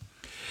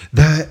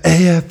the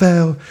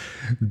AFL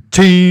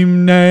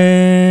team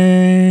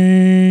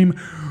name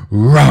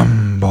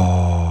Rumble.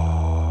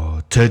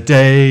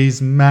 Today's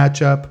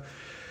matchup,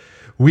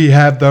 we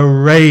have the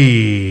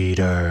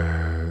Raiders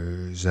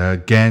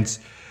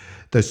against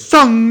the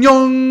Sungyoung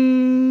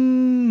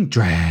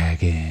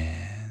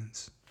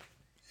Dragons.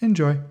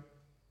 Enjoy.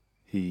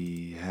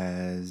 He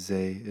has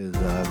a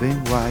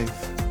loving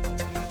wife,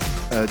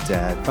 a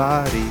dad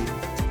body,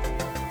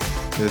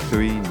 the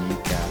 3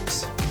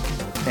 kneecaps,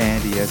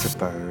 and he has a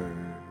bird.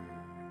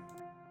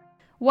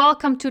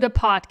 Welcome to the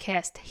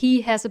podcast,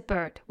 He Has a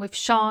Bird, with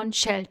Sean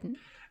Shelton.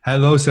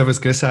 Hello, Service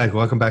Grisag.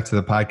 Welcome back to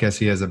the podcast,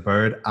 He Has a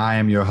Bird. I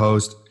am your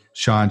host,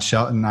 Sean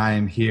Shelton. I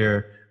am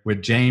here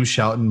with James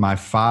Shelton, my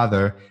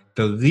father,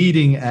 the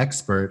leading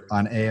expert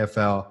on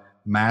AFL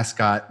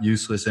mascot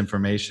useless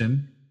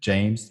information.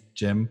 James,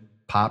 Jim,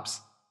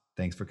 Pops,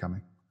 thanks for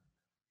coming.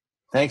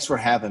 Thanks for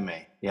having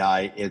me.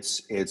 Yeah,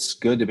 it's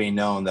good to be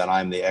known that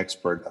I'm the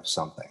expert of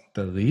something.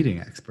 The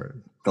leading expert.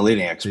 The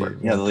leading expert.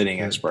 The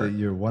leading expert.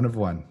 You're one of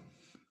one.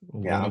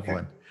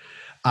 Okay.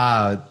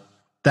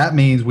 That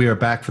means we are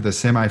back for the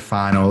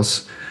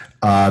semifinals.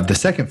 The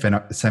second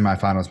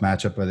semifinals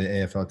matchup of the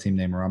AFL Team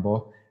Name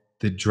Rumble.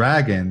 The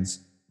Dragons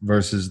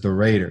versus the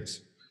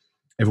Raiders.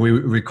 If we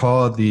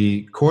recall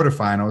the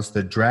quarterfinals,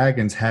 the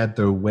Dragons had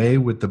their way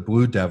with the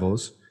Blue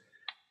Devils,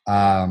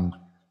 in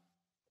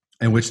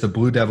which the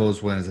Blue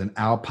Devils was an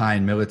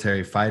Alpine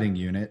military fighting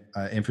unit,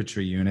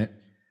 infantry unit,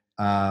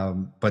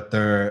 but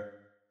their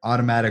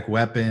automatic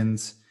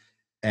weapons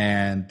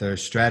and their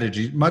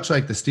strategy, much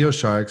like the Steel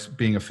Sharks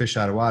being a fish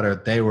out of water,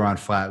 they were on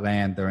flat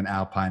land. They're an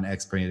Alpine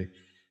expert.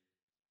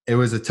 It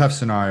was a tough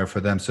scenario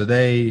for them, so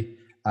they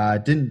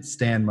didn't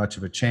stand much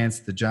of a chance.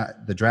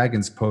 The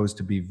Dragons posed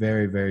to be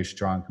very, very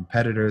strong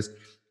competitors,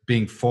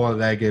 being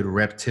 4-legged,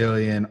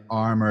 reptilian,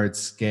 armored,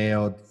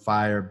 scaled,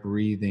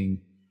 fire-breathing,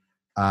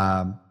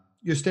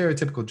 your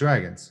stereotypical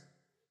dragons.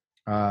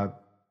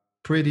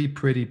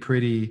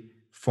 Pretty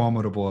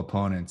formidable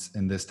opponents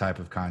in this type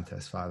of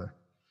contest, Father.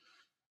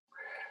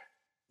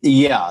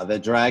 Yeah, the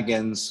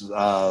Dragons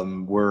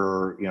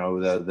were,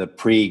 the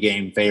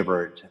pre-game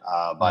favorite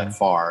by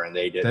far, and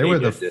they were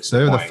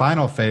the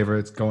final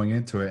favorites going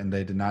into it, and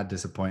they did not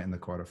disappoint in the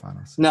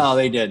quarterfinals. No,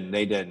 they didn't.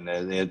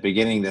 At the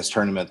beginning of this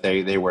tournament,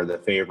 they were the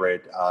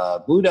favorite.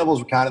 Blue Devils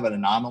were kind of an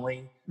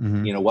anomaly.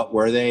 Mm-hmm. What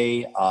were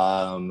they?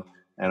 And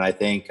I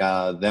think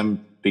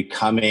them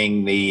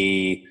becoming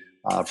the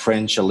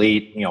French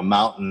elite,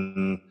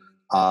 mountain,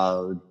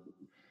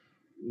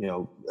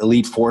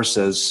 elite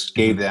forces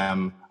gave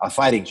them a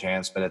fighting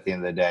chance, but at the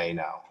end of the day,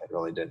 no, it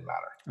really didn't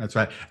matter. That's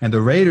right. And the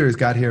Raiders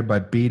got here by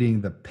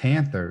beating the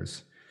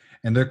Panthers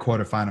in their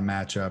quarterfinal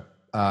matchup.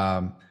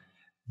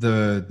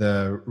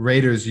 The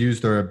Raiders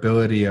used their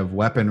ability of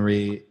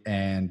weaponry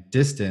and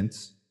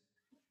distance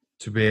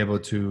to be able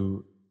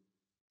to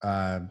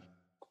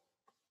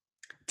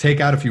take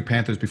out a few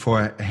Panthers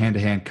before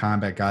hand-to-hand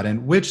combat got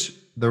in, which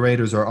the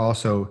Raiders are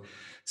also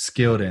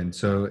skilled in.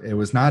 So it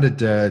was not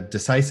a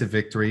decisive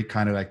victory,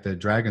 kind of like the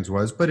Dragons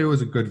was, but it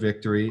was a good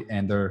victory,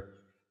 and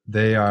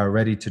they are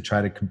ready to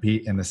try to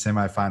compete in the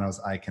semifinals,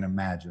 I can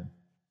imagine.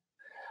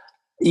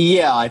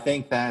 Yeah, I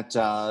think that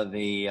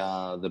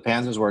the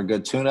Panthers were a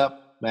good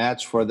tune-up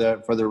match for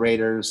the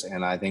Raiders,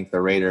 and I think the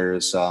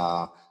Raiders'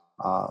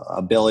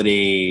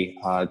 ability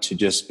to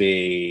just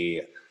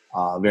be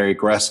very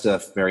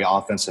aggressive, very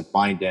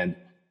offensive-minded.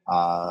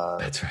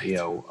 That's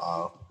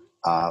right.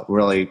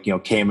 Really,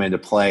 came into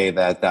play.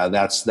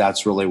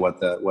 That's really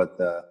what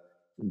the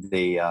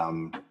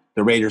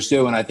Raiders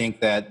do, and I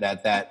think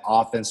that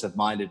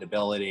offensive-minded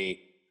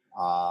ability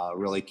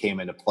really came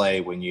into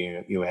play when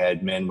you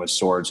had men with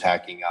swords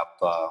hacking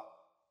up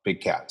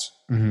big cats.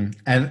 Mm-hmm.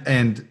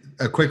 And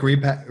a quick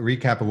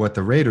recap of what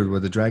the Raiders were.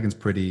 The Dragons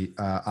pretty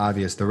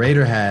obvious. The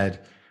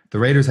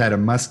Raiders had a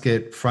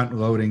musket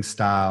front-loading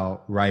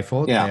style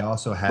rifle. Yeah, they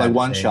also had like a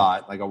one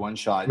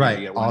shot.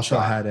 Right. Also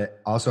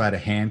had a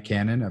hand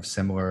cannon of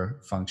similar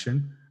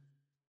function.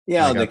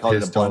 Yeah, like they called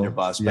pistol. It a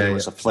blunderbuss, but it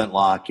was a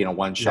flintlock,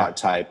 one shot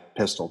type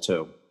pistol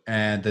too.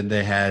 And then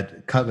they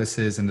had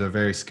cutlasses, and they're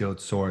very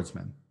skilled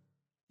swordsmen.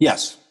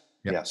 Yes.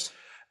 Yep. Yes.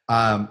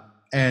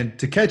 And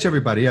to catch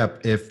everybody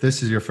up, if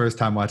this is your first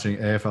time watching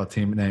AFL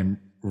Team Name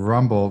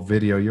Rumble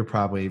video, you're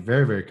probably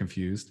very, very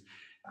confused.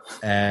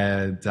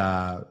 And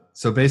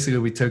so basically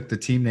we took the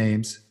team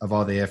names of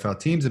all the AFL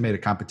teams and made a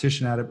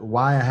competition out of it.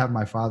 Why I have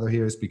my father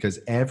here is because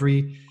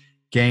every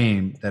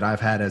game that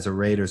I've had as a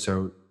Raider,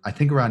 so I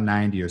think around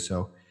 90 or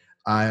so,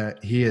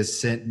 he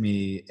has sent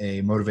me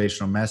a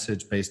motivational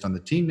message based on the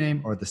team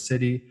name or the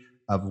city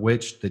of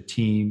which the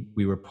team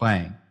we were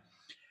playing.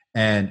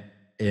 And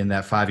in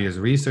that 5 years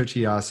of research,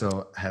 he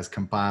also has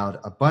compiled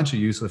a bunch of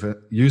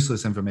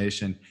useless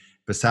information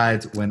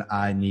besides when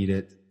I need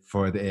it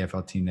for the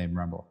AFL Team Name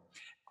Rumble.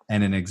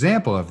 And an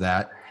example of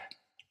that,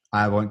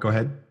 I won't go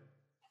ahead.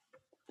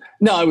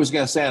 No, I was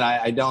going to say,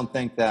 I don't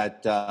think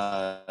that.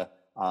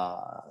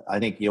 I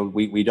think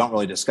we don't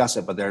really discuss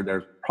it, but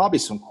there's probably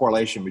some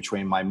correlation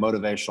between my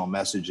motivational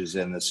messages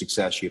and the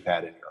success you've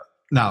had in Europe.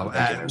 No,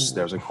 I'm thinking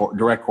there's a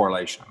direct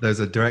correlation. There's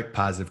a direct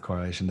positive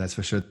correlation, that's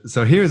for sure.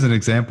 So here's an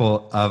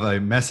example of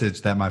a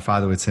message that my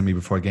father would send me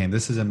before a game.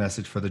 This is a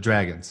message for the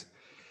Dragons.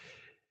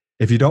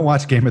 If you don't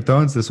watch Game of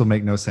Thrones, this will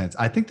make no sense.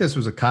 I think this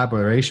was a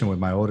collaboration with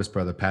my oldest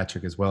brother,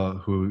 Patrick, as well,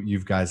 who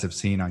you guys have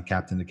seen on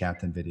Captain to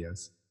Captain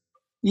videos.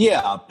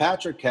 Yeah,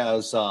 Patrick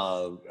has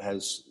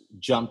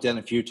jumped in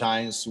a few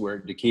times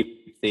to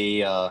keep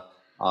the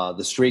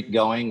streak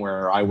going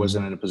where I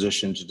wasn't in a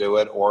position to do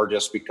it, or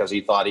just because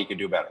he thought he could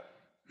do better.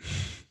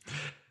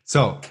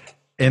 So,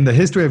 in the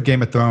history of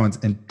Game of Thrones,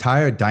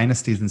 entire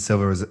dynasties and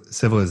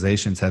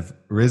civilizations have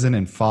risen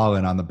and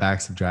fallen on the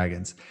backs of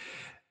dragons.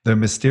 Their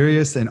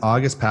mysterious and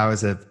august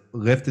powers have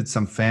lifted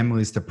some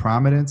families to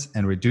prominence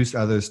and reduced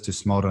others to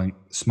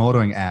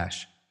smoldering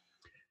ash.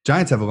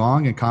 Giants have a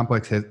long and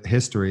complex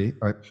history,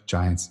 or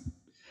dragons,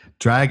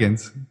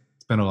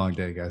 it's been a long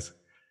day, guys.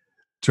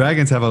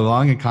 Dragons have a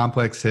long and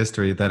complex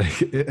history that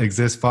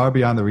exists far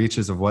beyond the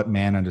reaches of what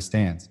man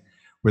understands.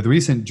 With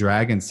recent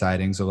dragon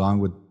sightings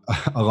along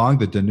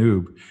the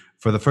Danube,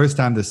 for the first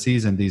time this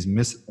season, these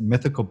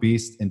mythical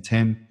beasts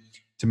intend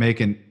to make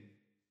an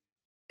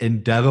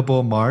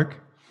indelible mark.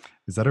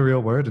 Is that a real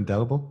word?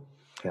 Indelible?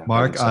 Yeah,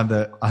 mark on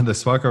the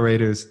Sparkle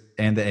Raiders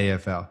and the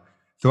AFL.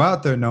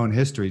 Throughout their known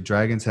history,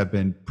 dragons have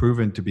been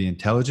proven to be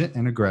intelligent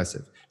and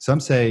aggressive.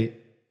 Some say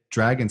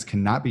dragons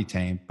cannot be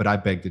tamed, but I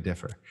beg to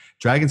differ.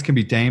 Dragons can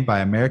be tamed by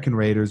American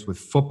Raiders with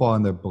football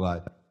in their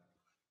blood.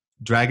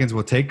 Dragons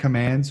will take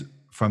commands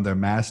from their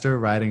master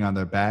riding on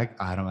their back.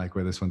 I don't like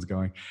where this one's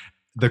going.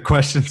 The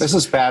question. This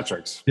is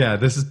Patrick's. Yeah,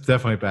 this is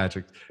definitely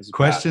Patrick's.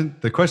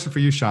 The question for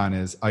you, Sean,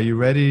 is: are you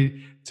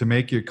ready to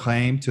make your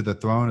claim to the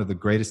throne of the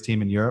greatest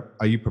team in Europe?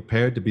 Are you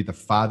prepared to be the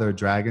father of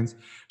dragons?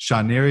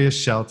 Shawnarius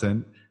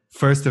Shelton,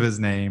 first of his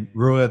name,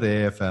 ruler of the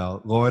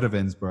AFL, Lord of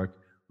Innsbruck,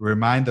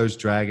 remind those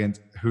dragons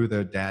who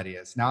their daddy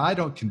is. Now, I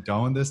don't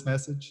condone this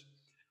message,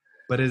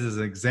 but it is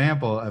an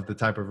example of the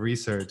type of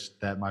research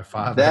that my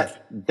father.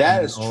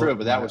 That is true,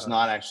 but that was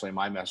not actually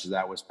my message.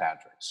 That was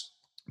Patrick's.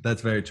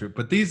 That's very true.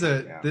 But these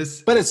are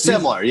But it's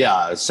similar.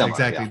 Yeah, it's similar.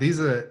 Exactly. Yeah. These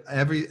are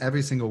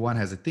every single one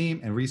has a theme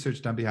and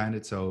research done behind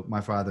it. So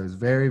my father is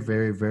very,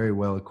 very, very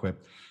well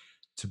equipped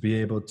to be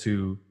able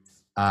to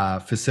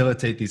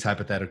facilitate these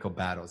hypothetical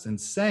battles. And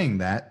saying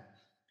that,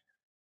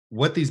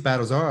 what these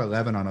battles are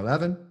 11 on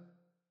 11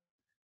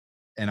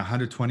 in a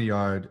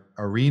 120-yard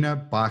arena,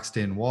 boxed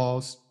in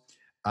walls.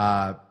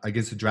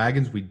 Against the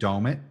dragons, we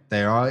dome it.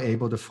 They are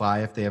able to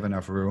fly if they have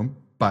enough room,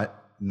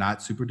 but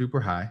not super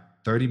duper high.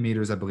 30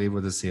 meters, I believe,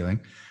 with the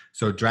ceiling.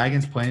 So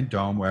dragons play in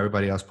dome where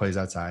everybody else plays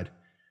outside.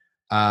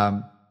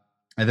 And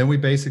then we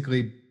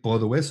basically blow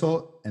the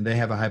whistle, and they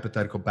have a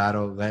hypothetical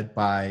battle led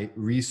by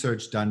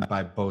research done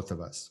by both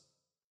of us.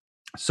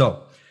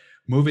 So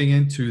moving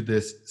into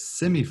this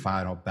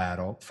semifinal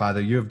battle, Father,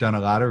 you have done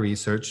a lot of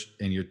research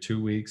in your 2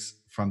 weeks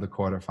from the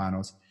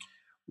quarterfinals.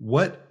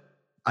 What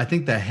I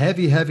think the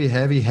heavy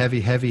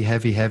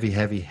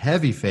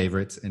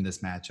favorites in this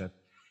matchup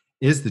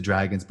is the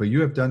Dragons, but you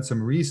have done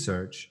some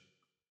research.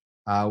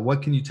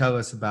 What can you tell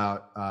us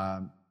about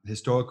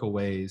historical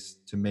ways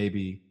to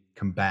maybe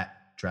combat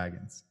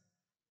dragons?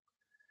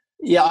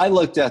 Yeah, I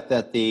looked at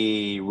that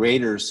the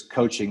Raiders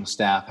coaching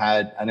staff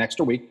had an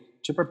extra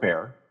week to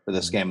prepare for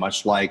this game,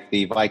 much like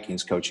the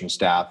Vikings coaching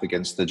staff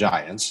against the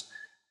Giants.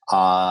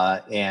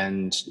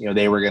 And,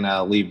 they were going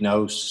to leave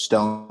no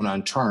stone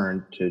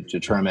unturned to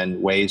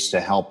determine ways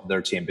to help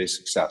their team be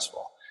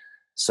successful.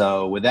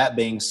 So with that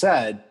being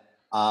said,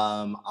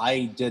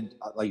 I did,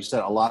 like you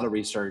said, a lot of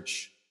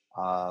research,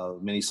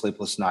 many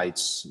sleepless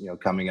nights,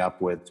 coming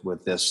up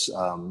with this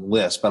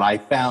list. But I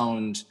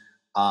found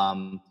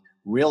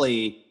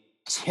really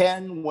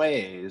 10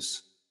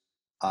 ways,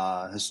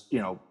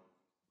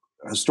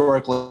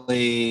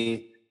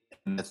 historically,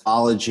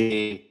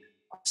 mythology,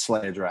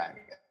 slay a dragon.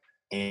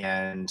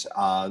 And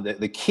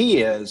the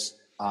key is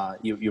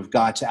you've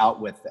got to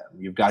outwit them.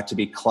 You've got to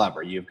be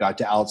clever. You've got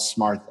to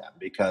outsmart them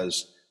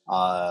because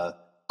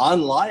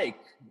unlike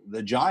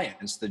the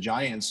Giants,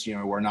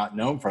 were not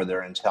known for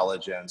their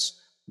intelligence.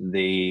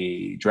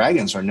 The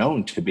Dragons are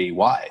known to be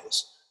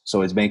wise.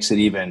 So it makes it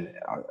even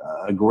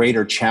a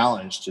greater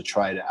challenge to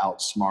try to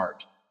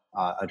outsmart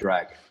a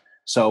dragon.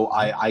 So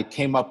I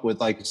came up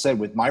with, like I said,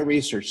 with my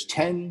research,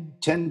 10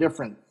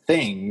 different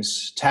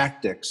things,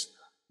 tactics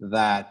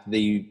that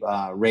the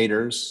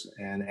Raiders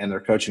and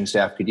their coaching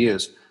staff could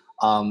use.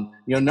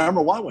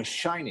 Number one was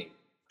shiny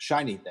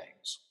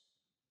things.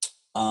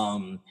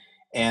 And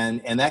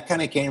that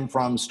kind of came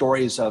from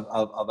stories of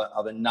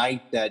a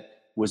knight that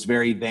was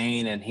very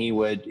vain, and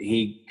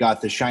he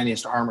got the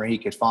shiniest armor he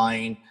could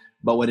find.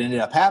 But what ended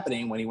up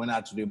happening when he went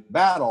out to do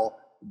battle,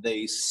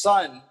 the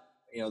sun,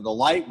 the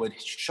light would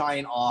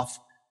shine off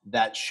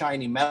that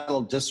shiny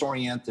metal,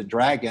 disorient the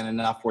dragon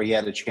enough where he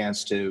had a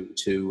chance to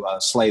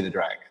slay the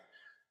dragon.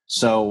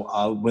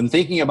 So when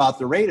thinking about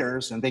the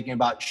Raiders and thinking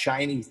about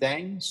shiny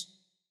things,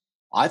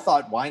 I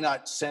thought, why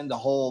not send the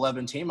whole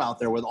 11 team out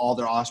there with all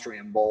their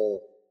Austrian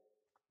Bowl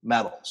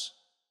medals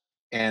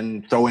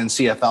and throw in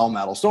CFL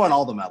medals, throw in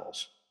all the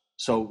medals.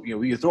 So,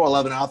 you throw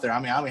 11 out there.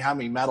 How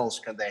many medals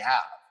could they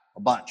have?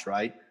 A bunch,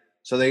 right?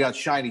 So they got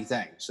shiny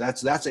things.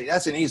 That's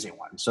an easy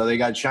one. So they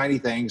got shiny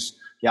things,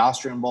 the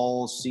Austrian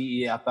Bowl,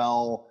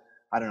 CEFL.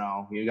 I don't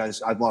know. You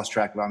guys, I've lost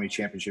track of how many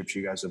championships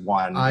you guys have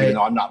won, even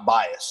though I'm not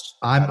biased.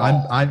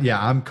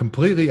 I'm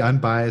completely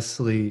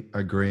unbiasedly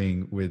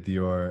agreeing with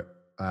your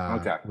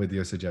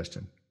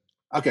suggestion.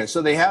 Okay,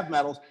 so they have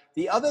medals.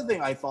 The other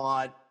thing I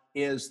thought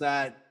is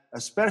that,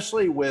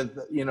 especially with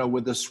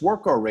the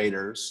Swarco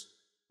Raiders,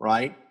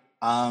 right?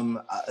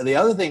 The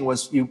other thing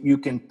was you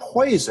can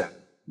poison.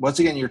 Once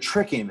again, you're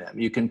tricking them.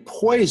 You can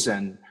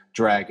poison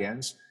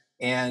dragons,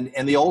 and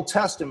in the Old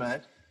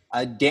Testament,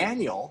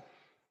 Daniel,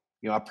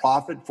 a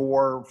prophet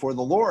for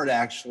the Lord,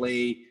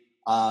 actually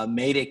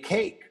made a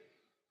cake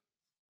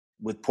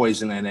with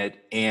poison in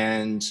it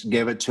and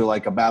gave it to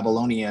like a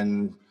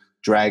Babylonian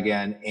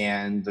dragon,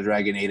 and the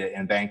dragon ate it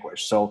and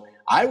vanquished. So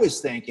I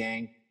was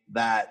thinking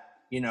that,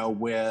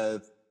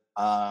 with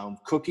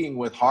cooking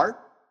with heart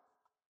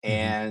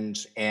and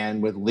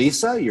with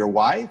Lisa, your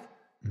wife,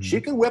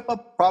 she can whip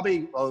up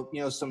probably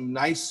some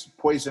nice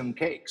poison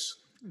cakes.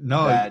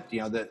 No,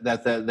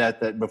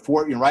 that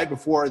before, right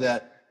before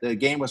the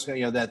game was,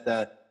 that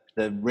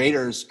the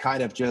Raiders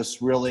kind of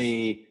just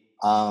really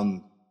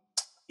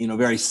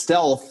very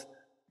stealth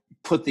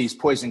put these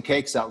poison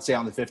cakes out, say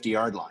on the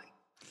 50-yard line,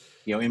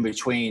 in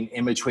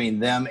between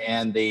them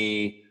and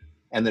the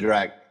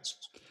Dragons.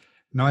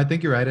 No, I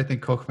think you're right. I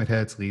think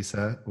Kochmetz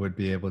Lisa would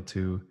be able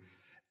to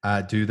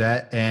do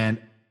that.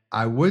 And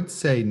I would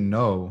say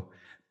no,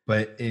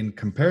 but in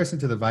comparison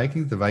to the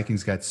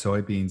Vikings got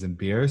soybeans and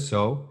beer.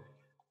 So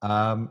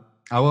I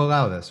will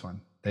allow this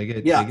one.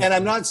 And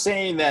I'm not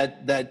saying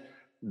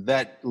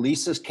that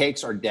Lisa's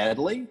cakes are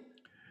deadly,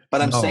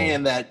 but I'm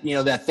saying that,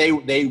 that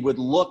they would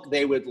look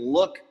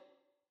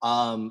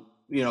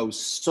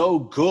so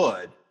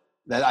good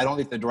that I don't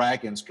think the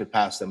Dragons could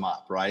pass them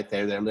up, right?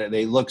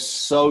 They look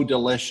so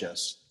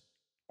delicious.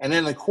 And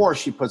then, of course,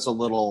 she puts a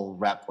little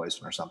rat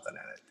poison or something in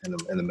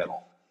it in the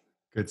middle.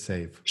 Good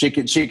save. She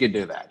could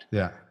do that.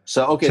 Yeah.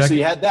 So, okay, so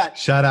you had that.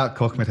 Shout out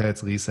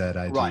Kochmetz Lisa at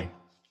IG.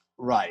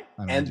 Right.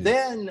 And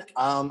then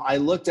I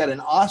looked at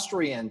an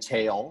Austrian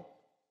tale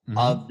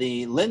of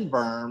the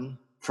Lindberm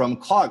from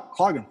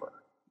Klagenfurt.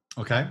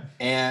 Okay.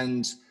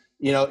 And,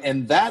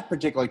 in that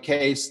particular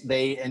case,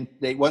 they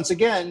once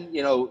again,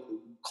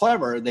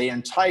 clever, they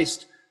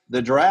enticed the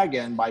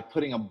dragon by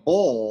putting a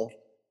bull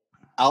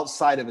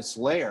outside of its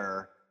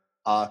lair,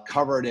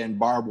 covered in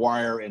barbed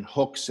wire and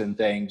hooks and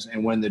things.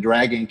 And when the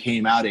dragon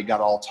came out, it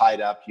got all tied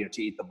up,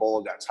 to eat the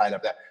bull, got tied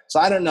up. So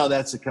I don't know.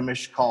 That's a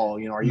commission call. Are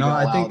you going to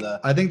allow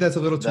I think that's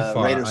a little too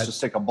far. Raiders to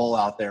stick a bull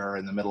out there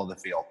in the middle of the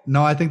field?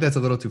 No, I think that's a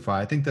little too far.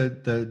 I think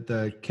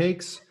the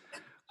cakes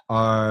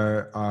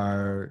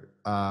are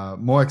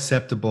more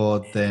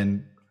acceptable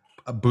than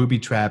booby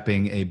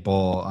trapping a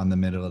bull on the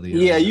middle of the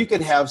arena. You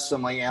could have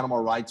some like animal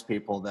rights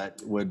people that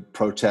would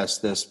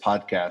protest this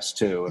podcast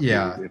too.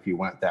 If you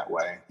went that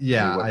way.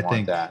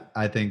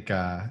 I think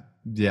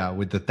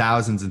with the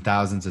thousands and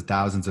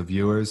thousands of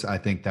viewers, I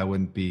think that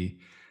wouldn't be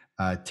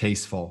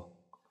tasteful.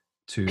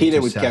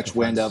 PETA would catch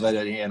wind of it,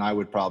 and I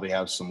would probably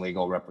have some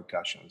legal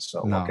repercussions.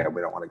 So okay,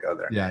 we don't want to go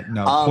there. Yeah,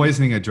 no,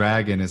 poisoning a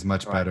dragon is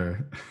much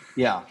better.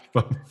 Yeah,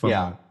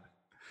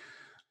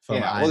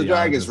 well, the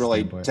dragons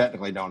really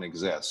technically don't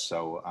exist.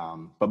 So,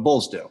 but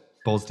bulls do.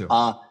 Bulls do.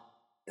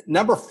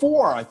 Number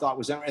 4, I thought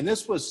was, and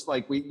this was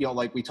like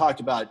we talked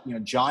about,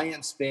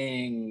 giants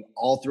being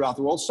all throughout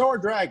the world. So are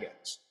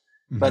dragons,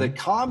 but a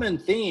common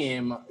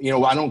theme,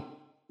 and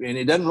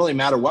it doesn't really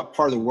matter what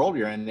part of the world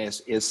you're in.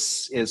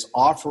 Is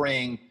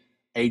offering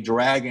a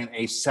dragon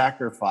a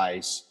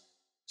sacrifice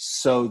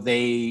so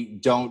they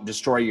don't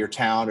destroy your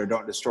town or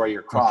don't destroy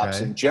your crops.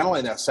 Okay. And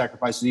generally, that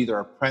sacrifice is either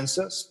a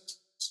princess.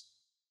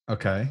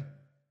 Okay.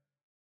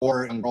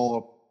 Or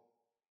her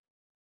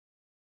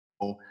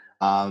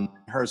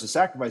as a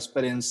sacrifice.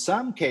 But in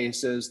some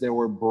cases, there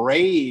were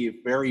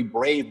very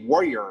brave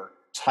warrior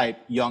type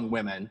young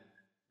women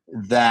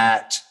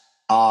that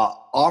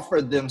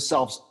offered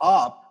themselves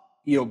up,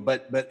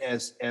 but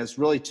as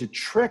really to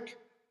trick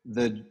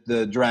the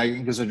dragon,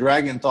 because the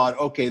dragon thought,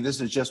 okay,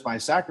 this is just my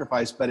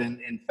sacrifice. But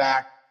in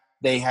fact,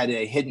 they had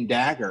a hidden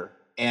dagger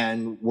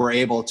and were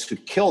able to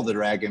kill the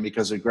dragon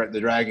because the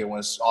dragon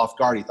was off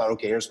guard. He thought,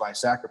 okay, here's my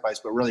sacrifice.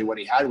 But really what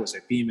he had was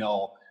a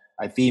female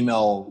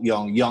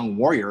young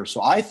warrior.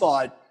 So I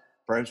thought,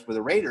 perhaps for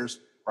the Raiders,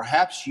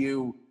 perhaps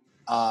you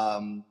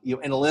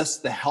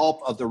enlist the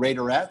help of the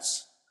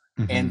Raiderettes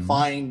and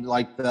find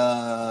like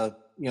the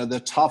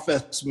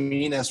toughest,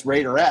 meanest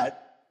Raiderette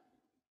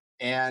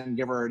and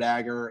give her a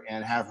dagger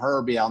and have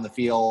her be on the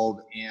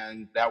field.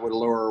 And that would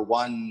lure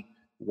one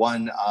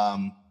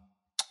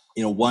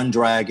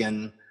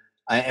dragon.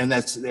 And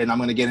I'm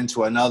going to get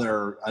into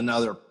another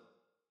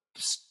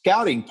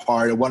scouting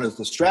part of one of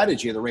the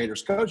strategy of the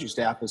Raiders coaching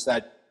staff is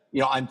that,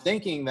 I'm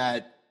thinking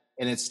that,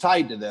 and it's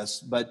tied to this,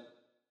 but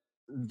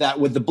that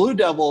with the Blue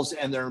Devils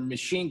and their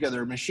machine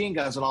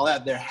guns and all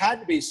that, there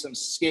had to be some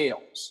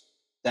scales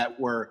that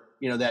were,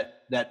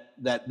 that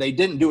they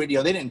didn't do it.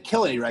 They didn't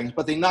kill any dragons,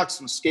 but they knocked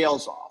some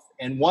scales off.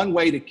 And one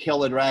way to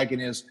kill a dragon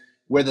is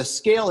where the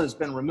scale has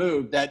been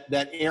removed,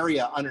 that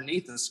area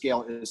underneath the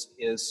scale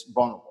is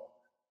vulnerable.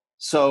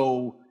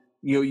 So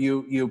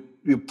you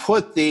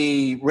put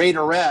the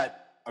raiderette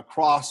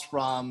across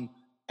from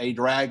a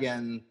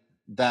dragon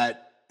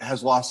that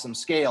has lost some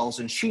scales,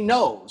 and she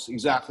knows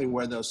exactly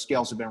where those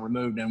scales have been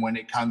removed. And when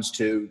it comes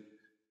to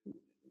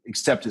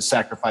accepted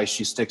sacrifice,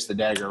 she sticks the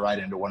dagger right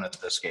into one of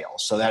the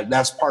scales. So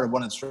that's part of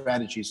one of the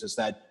strategies, is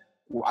that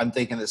I'm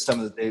thinking that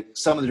some of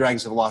the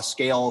dragons have lost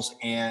scales,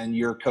 and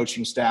your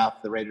coaching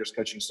staff, the Raiders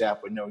coaching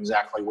staff, would know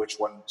exactly which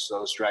ones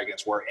those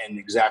dragons were and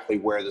exactly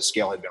where the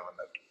scale had been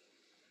removed.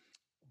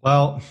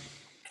 Well,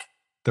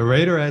 the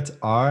Raiderettes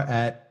are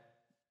at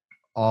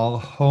all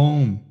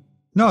home.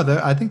 No,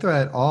 I think they're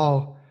at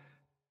all.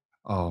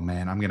 Oh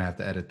man, I'm gonna have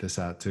to edit this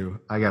out too.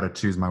 I gotta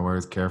choose my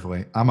words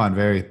carefully. I'm on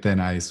very thin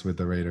ice with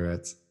the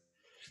Raiderettes.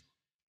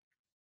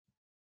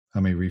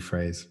 Let me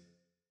rephrase.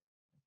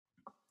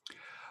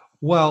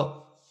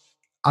 Well,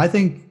 I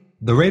think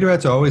the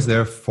Raiderettes are always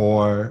there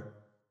for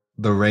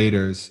the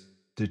Raiders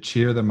to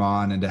cheer them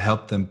on and to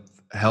help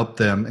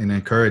them and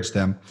encourage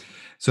them.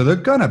 So they're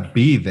gonna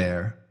be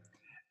there.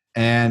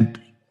 And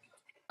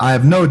I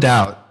have no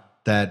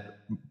doubt that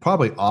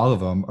probably all of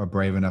them are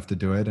brave enough to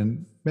do it,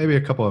 and maybe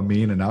a couple are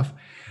mean enough.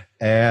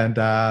 And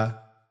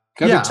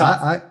yeah,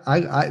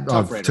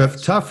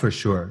 tough for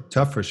sure.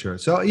 Tough for sure.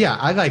 So yeah,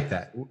 I like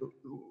that.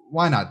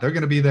 Why not? They're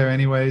going to be there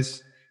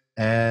anyways.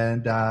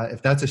 And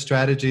if that's a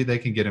strategy, they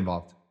can get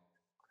involved.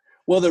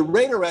 Well, the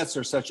Raiderettes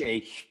are such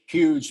a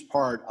huge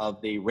part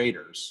of the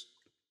Raiders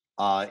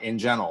in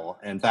general.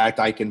 In fact,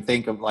 I can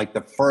think of like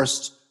the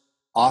first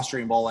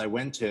Austrian Bowl I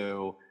went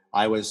to,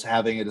 I was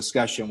having a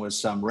discussion with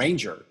some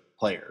Ranger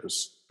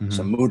players,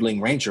 some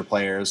Moodling Ranger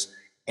players,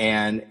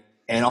 and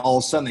all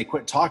of a sudden they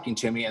quit talking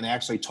to me, and they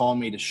actually told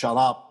me to shut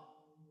up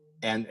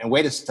and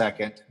wait a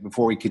second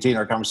before we continue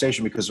our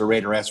conversation, because the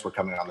Raiderettes were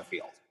coming on the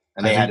field,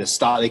 and they had to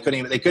stop. They couldn't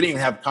even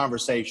have a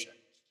conversation.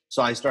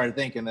 So I started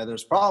thinking that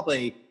there's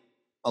probably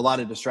a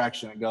lot of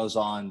distraction that goes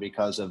on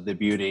because of the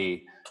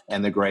beauty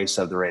and the grace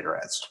of the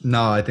Raiderettes.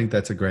 No, I think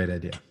that's a great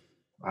idea.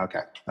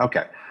 Okay.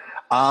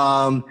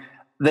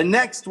 The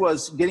next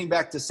was getting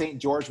back to St.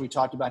 George. We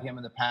talked about him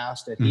in the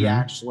past, that he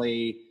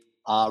actually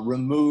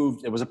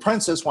removed, it was a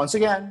princess once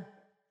again.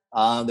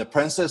 The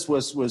princess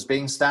was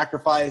being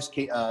sacrificed.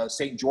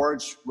 St.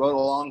 George rode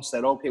along,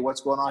 said, okay,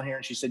 what's going on here?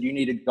 And she said, you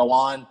need to go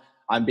on.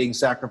 I'm being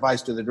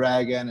sacrificed to the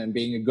dragon. And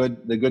being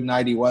the good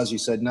knight he was, he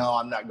said, no,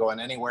 I'm not going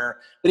anywhere.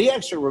 But he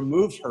actually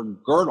removed her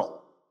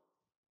girdle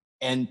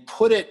and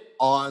put it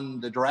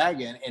on the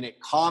dragon, and it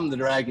calmed the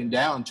dragon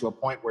down to a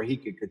point where he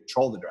could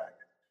control the dragon.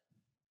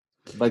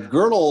 But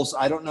girdles,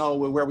 I don't know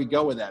where we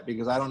go with that,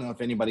 because I don't know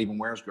if anybody even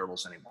wears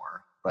girdles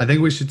anymore. But I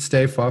think we should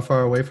stay far,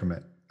 far away from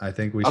it. I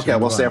think we should. Okay,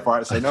 we'll stay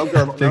far. Say no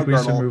girdle. I think we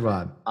should move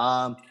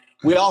on.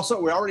 We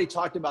already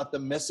talked about the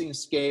missing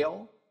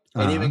scale,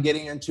 and even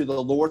getting into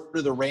the Lord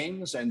of the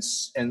Rings and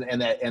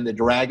the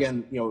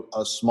dragon,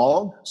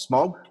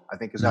 Smaug, I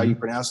think is how you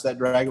pronounce that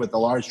dragon, with the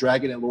large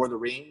dragon in Lord of the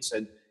Rings,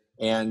 and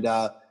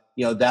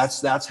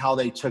that's how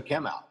they took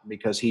him out,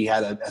 because he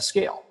had a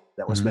scale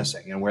that was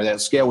missing, and where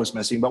that scale was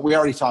missing. But we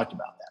already talked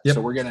about that. Yep.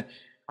 So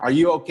are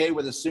you okay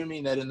with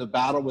assuming that in the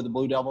battle with the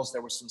Blue Devils,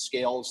 there were some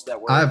scales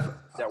that were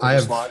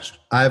dislodged?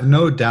 I have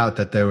no doubt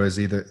that there was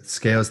either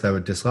scales that were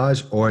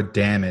dislodged or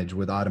damaged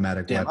with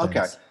automatic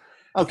weapons.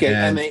 Okay.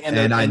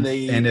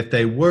 And if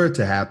they were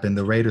to happen,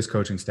 the Raiders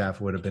coaching staff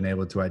would have been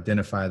able to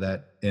identify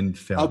that in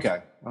film.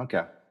 Okay.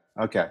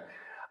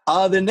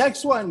 The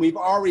next one we've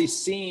already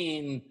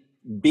seen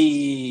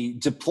be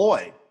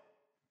deployed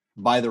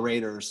by the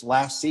Raiders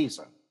last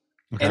season.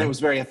 Okay. And it was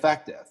very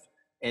effective.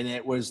 And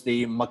it was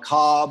the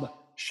macabre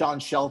Sean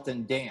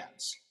Shelton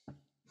dance.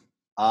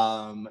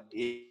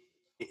 He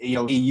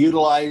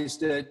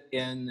utilized it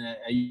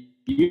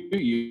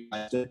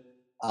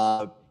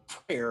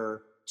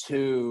prior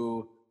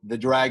to the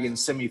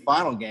Dragons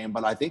semifinal game,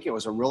 but I think it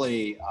was a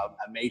really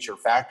a major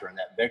factor in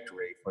that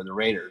victory for the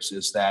Raiders,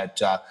 is that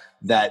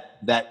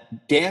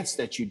that dance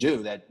that you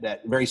do,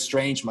 that very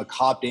strange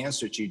macabre dance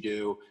that you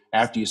do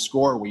after you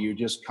score, where you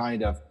just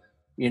kind of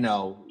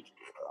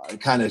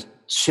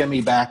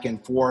shimmy back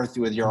and forth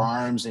with your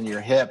arms and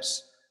your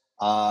hips.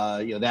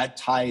 That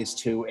ties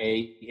to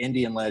a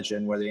Indian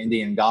legend where the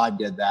Indian god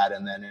did that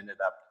and then ended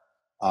up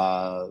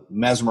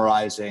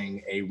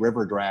mesmerizing a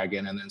river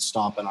dragon and then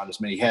stomping on as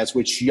many heads,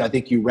 which I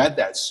think you read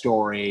that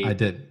story. I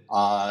did.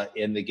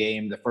 In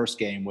the first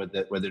game with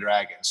the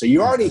dragon. So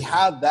you already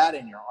have that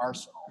in your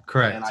arsenal.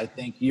 Correct. And I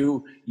think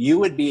you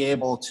would be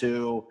able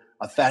to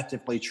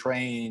effectively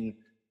train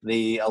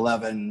the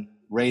 11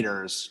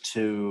 Raiders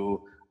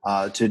to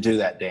do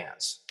that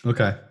dance.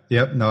 Okay.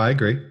 Yep. No, I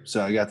agree.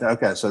 So you got that.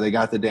 Okay. So they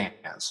got the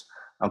dance.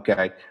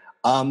 Okay.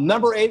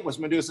 Number 8 was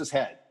Medusa's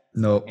head.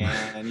 Nope.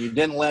 And you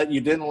didn't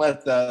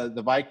let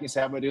the Vikings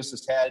have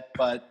Medusa's head,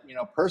 but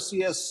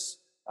Perseus,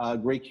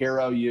 Greek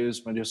hero,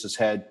 used Medusa's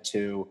head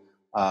to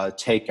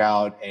take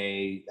out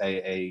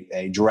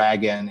a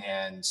dragon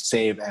and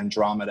save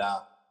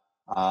Andromeda.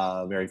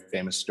 Very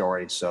famous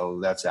story. So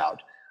that's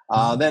out.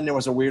 Then there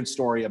was a weird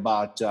story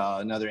about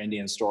another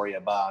Indian story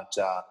about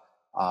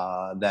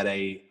that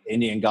a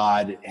Indian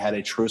god had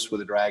a truce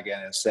with a dragon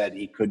and said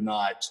he could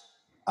not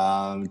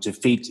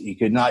he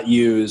could not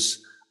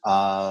use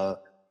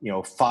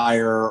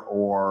fire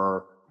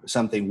or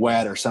something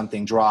wet or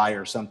something dry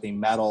or something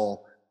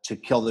metal to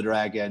kill the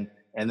dragon.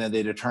 And then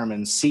they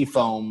determined sea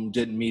foam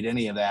didn't meet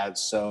any of that.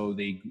 So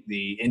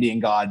the Indian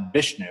god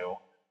Vishnu,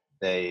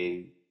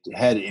 the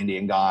head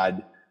Indian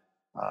god,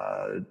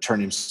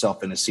 turned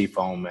himself into sea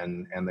foam,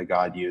 and the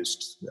god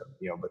used,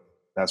 but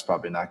that's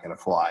probably not going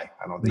to fly.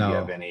 I don't think you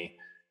have any.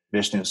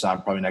 Vishnu's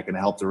probably not going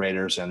to help the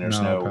Raiders, and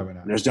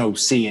there's no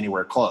sea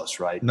anywhere close,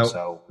 right? Nope.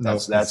 So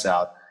that's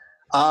out.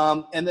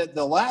 And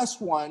the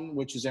last one,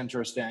 which is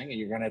interesting, and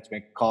you're going to have to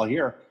make a call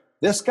here.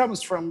 This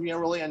comes from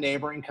really a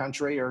neighboring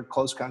country or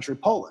close country,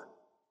 Poland,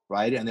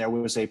 right? And there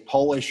was a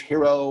Polish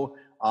hero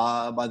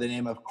by the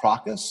name of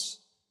Crocus,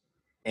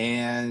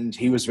 and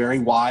he was very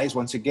wise.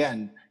 Once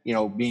again,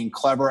 being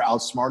clever,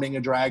 outsmarting a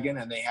dragon,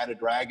 and they had a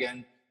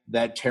dragon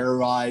that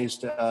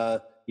terrorized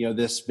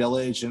this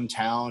village and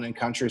town and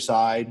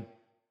countryside,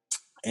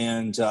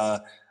 and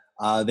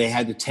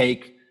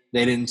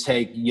they didn't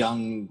take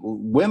young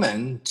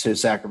women to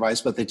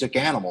sacrifice, but they took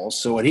animals.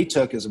 So what he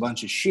took is a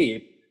bunch of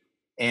sheep,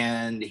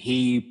 and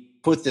he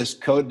put this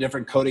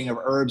different coating of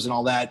herbs and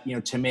all that,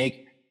 to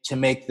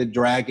make the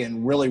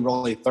dragon really,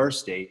 really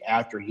thirsty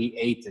after he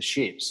ate the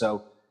sheep.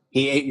 So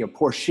he ate,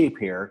 poor sheep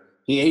here.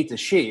 He ate the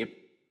sheep,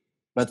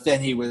 but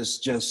then he was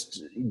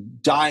just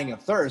dying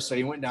of thirst. So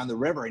he went down the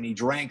river and he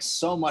drank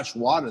so much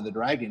water, the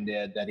dragon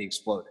did, that he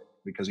exploded,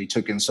 because he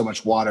took in so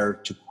much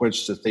water to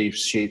quench the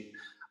thirst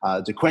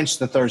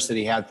that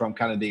he had from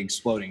kind of the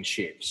exploding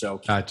sheep. So,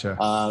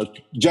 gotcha.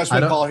 Just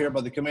a call here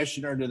by the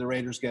commissioner. Do the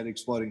Raiders get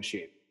exploding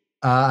sheep?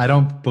 I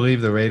don't believe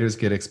the Raiders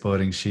get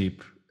exploding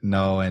sheep.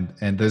 No, and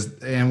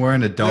we're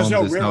in a dome. There's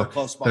no river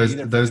close by.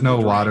 There's no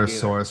water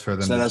source for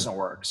them. So that doesn't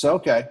work. So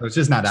okay, so it's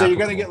just not. So you're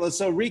going to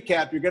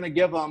recap. You're going to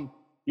give them.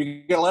 You're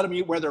going to let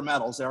them wear their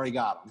medals. They already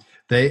got them.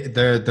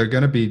 They're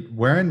going to be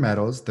wearing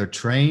medals. They're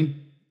trained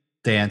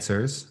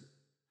dancers.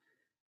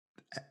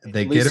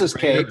 They Lisa's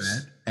get a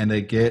cakes, and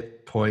they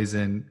get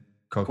poison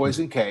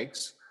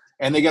cakes,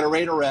 and they get a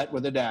Raiderette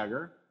with a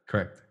dagger.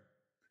 Correct.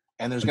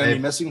 And there's going to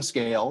be missing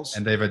scales.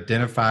 And they've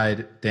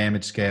identified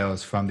damage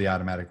scales from the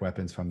automatic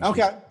weapons from the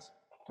Okay.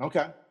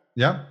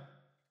 Yeah.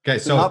 Okay.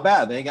 So not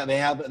bad. They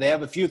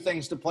have a few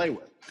things to play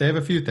with. They have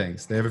a few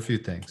things.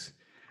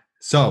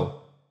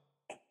 So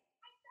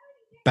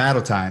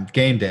battle time,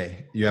 game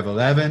day. You have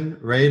 11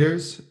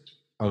 Raiders,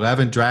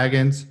 11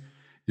 dragons.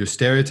 Your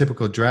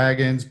stereotypical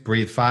dragons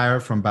breathe fire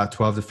from about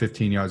 12 to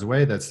 15 yards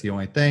away. That's the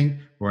only thing.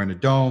 We're in a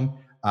dome.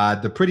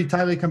 They're pretty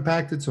tightly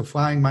compacted, so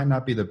flying might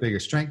not be the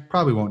biggest strength.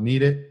 Probably won't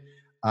need it.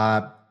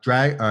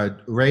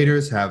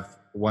 Raiders have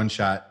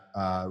one-shot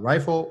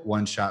rifle,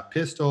 one-shot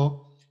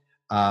pistol,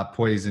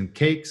 poison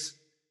cakes,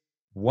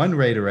 one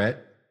Raiderette.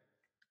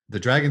 The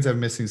dragons have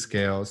missing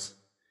scales,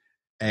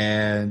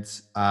 and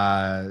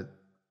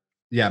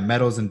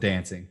medals and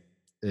dancing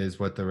is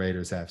what the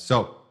Raiders have.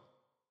 So,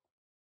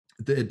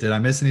 did I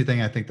miss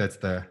anything? I think that's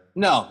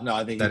no.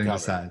 I think setting the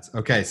sides.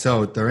 Okay,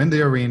 so they're in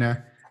the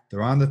arena.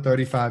 They're on the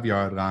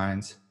 35-yard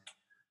lines.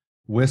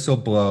 Whistle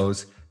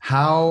blows.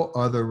 How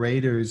are the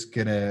Raiders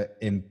gonna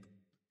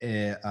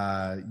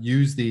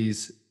use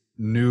these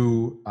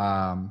new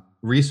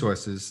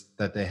resources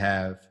that they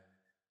have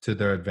to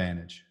their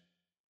advantage?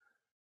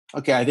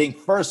 Okay, I think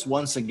first,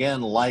 once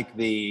again, like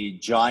the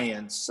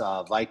Giants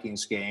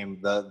Vikings game,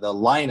 the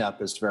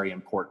lineup is very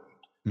important.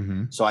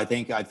 Mm-hmm. So I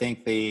think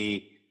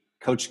the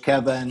Coach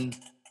Kevin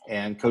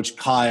and Coach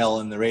Kyle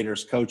and the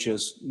Raiders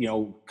coaches,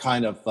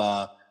 kind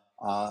of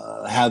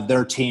have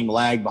their team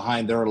lag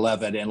behind their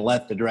 11 and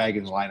let the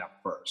Dragons line up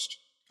first.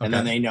 Okay. And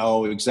then they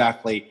know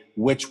exactly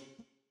which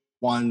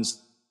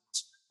ones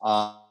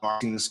are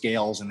marking the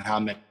scales and how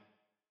many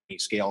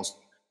scales.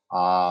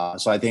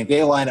 So I think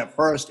they line up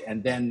first,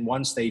 and then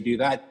once they do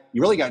that,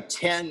 you really got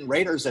 10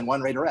 Raiders and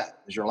one Raiderette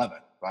as your 11,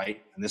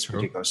 right, in this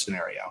particular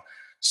scenario.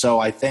 So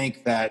I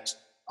think that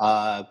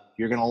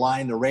you're going to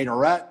line the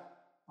Raiderette,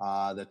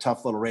 the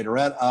tough little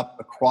Raiderette, up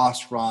across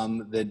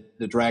from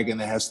the dragon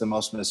that has the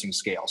most missing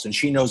scales. And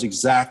she knows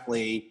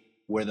exactly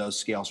where those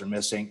scales are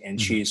missing, and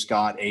she's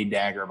got a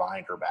dagger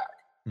behind her back.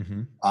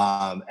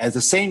 Mm-hmm. At the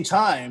same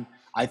time,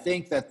 I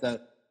think that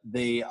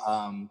the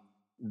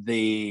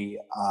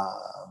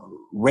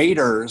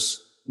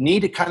Raiders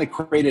need to kind of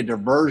create a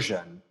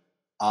diversion.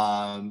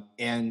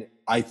 And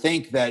I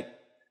think that,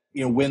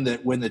 when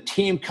the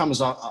team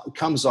comes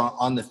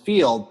on the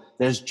field,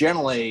 there's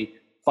generally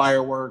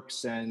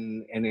fireworks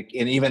and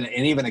even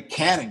a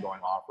cannon going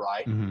off,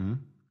 right? Mm-hmm.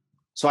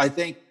 So I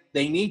think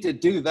they need to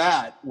do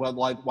that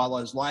while I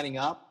was lining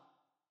up,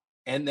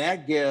 and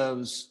that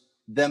gives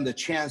them the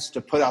chance to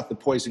put out the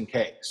poison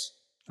cakes.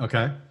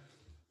 Okay.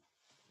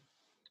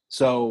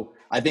 So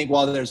I think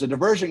while there's a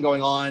diversion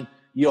going on,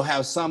 you'll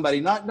have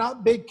somebody,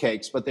 not big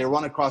cakes, but they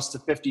run across the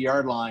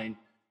 50-yard line.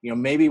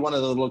 Maybe one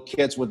of the little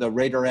kids with a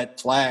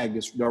Raiderette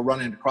flag they're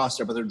running across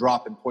there, but they're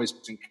dropping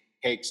poison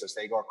cakes as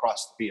they go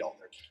across the field.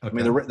 Okay. I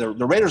mean,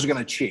 the Raiders are going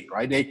to cheat,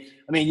 right?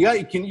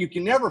 You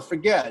can never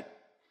forget.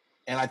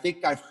 And I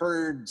think I've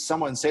heard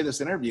someone say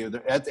this in an interview.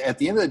 At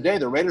the end of the day,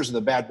 the Raiders are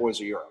the bad boys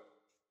of Europe.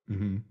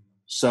 Mm-hmm.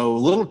 So a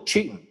little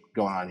cheating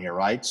going on here,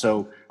 right?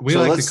 So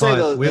let's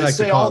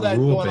say all that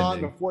rule going on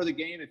bending before the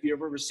game. If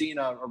you've ever seen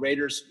a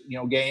Raiders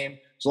game,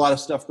 there's a lot of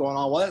stuff going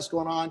on. While that's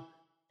going on,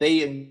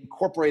 they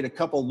incorporate a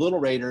couple little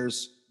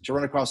Raiders to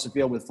run across the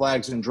field with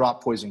flags and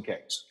drop poison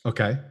cakes.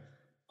 Okay.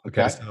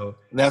 So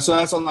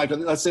that's on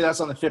let's say that's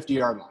on the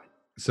 50-yard line.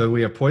 So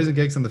we have poison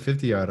cakes on the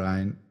 50-yard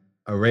line,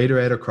 a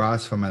Raiderette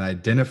across from an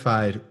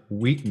identified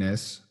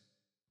weakness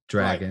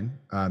dragon,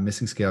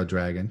 missing scale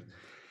dragon,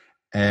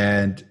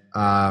 and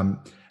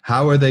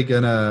how are they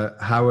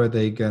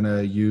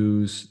gonna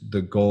use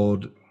the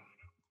gold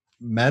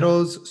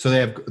medals? So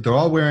they're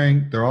all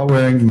wearing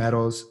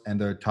medals and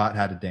they're taught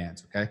how to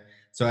dance. Okay,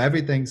 so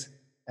everything's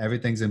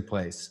in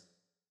place.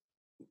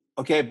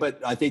 Okay, but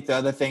I think the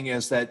other thing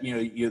is that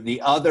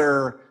the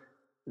other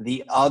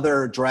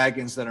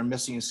dragons that are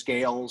missing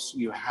scales,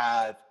 you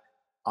have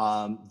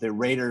the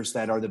Raiders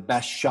that are the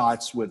best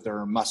shots with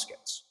their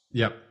muskets.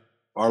 Yep,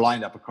 are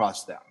lined up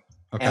across them.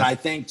 Okay. And I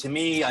think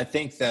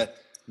that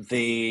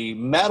the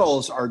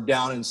medals are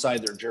down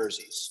inside their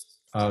jerseys.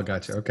 Oh,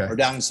 gotcha. Okay, or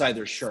down inside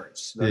their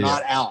shirts. They're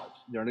not out.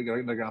 They're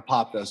going to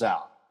pop those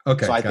out.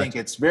 Okay, so I think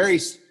it's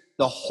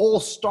the whole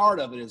start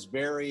of it is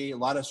a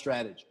lot of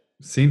strategy.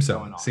 Seems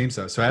so.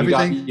 So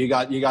everything you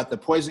got the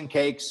poison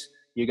cakes,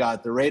 you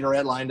got the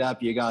Raiderette lined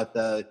up, you got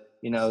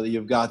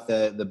you've got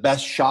the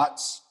best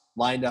shots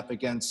lined up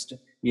against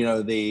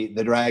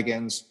the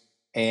dragons,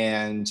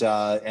 and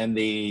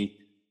the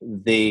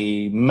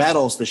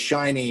medals, the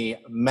shiny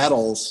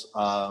medals,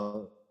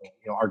 are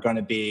going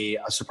to be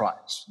a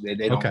surprise.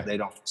 They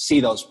don't see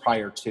those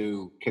prior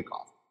to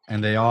kickoff.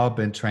 And they all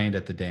been trained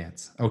at the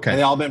dance. Okay. And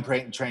they all been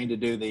trained to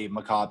do the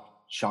macabre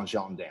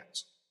chanson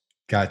dance.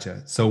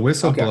 Gotcha. So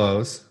whistle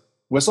blows.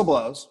 Whistle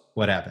blows.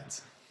 What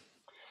happens?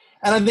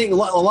 And I think a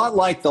lot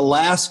like the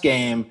last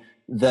game,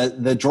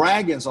 the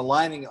Dragons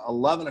aligning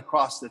 11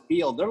 across the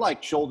field, they're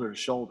like shoulder to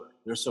shoulder.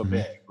 They're so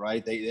big,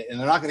 right? And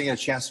they're not going to get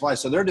a chance to fly.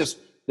 So they're just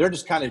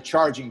kind of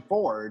charging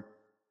forward,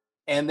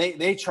 and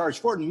they charge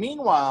forward. And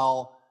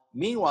meanwhile,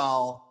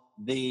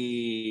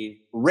 the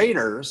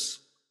Raiders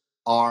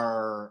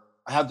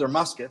have their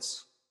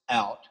muskets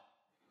out,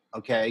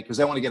 okay, because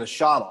they want to get a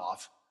shot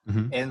off.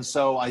 Mm-hmm. And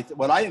so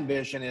what I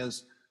envision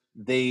is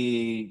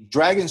the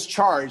Dragons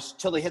charge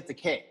till they hit the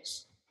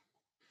cakes,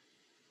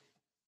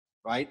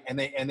 right? And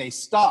they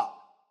stop,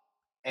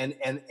 and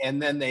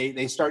then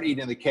they start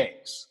eating the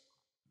cakes.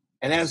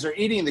 And as they're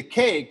eating the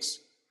cakes,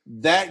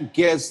 that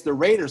gives the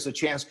Raiders a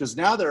chance, because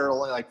now they're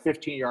only like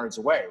 15 yards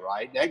away,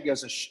 right? That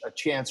gives a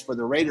chance for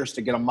the Raiders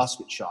to get a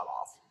musket shot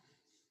off.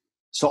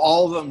 So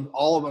all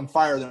of them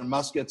fire their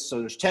muskets. So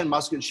there's 10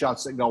 musket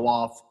shots that go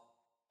off.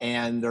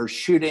 And they're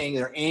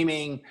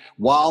aiming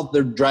while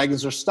the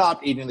Dragons are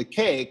stopped eating the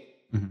cake.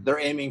 Mm-hmm. They're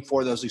aiming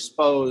for those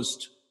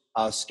exposed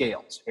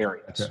scales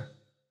areas. Okay.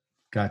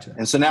 Gotcha.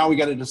 And so now we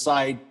got to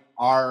decide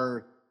I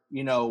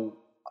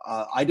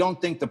don't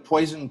think the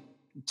poison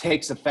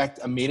takes effect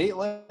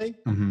immediately,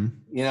 mm-hmm.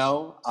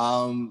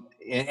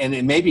 And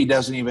it maybe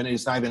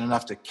it's not even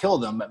enough to kill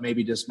them, but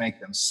maybe just make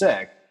them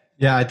sick.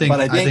 Yeah, I think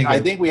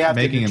we have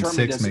to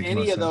determine, does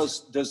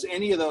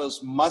any of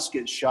those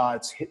musket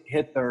shots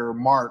hit their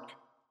mark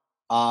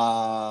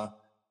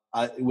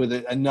with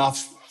enough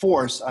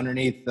force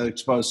underneath the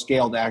exposed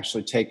scale to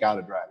actually take out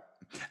a dragon?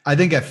 I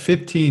think at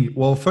 15,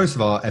 well, first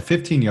of all, at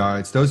 15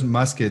 yards, those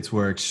muskets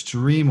were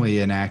extremely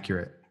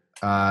inaccurate.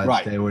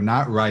 Right. They were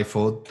not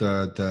rifled.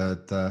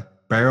 The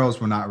barrels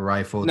were not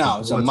rifled. No,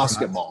 it's a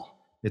musket ball.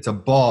 It's a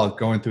ball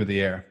going through the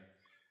air.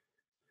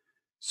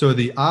 So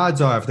the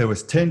odds are, if there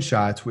was 10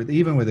 shots, with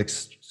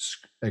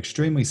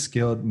extremely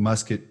skilled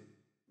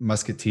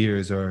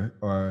musketeers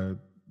or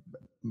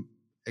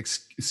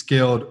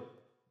skilled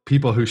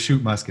people who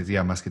shoot muskets.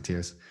 Yeah,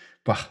 musketeers.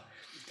 But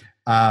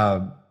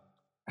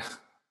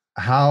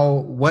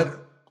what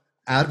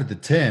out of the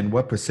 10,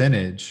 what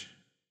percentage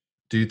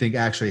do you think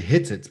actually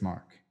hits its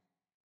mark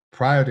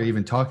prior to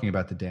even talking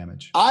about the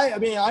damage?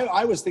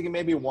 I was thinking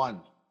maybe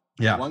one.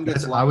 Yeah, one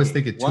gets lucky. I was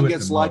thinking two. One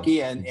gets lucky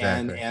most. and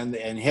Exactly.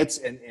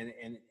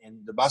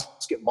 and the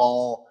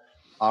basketball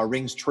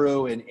rings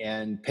true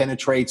and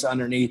penetrates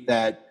underneath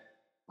that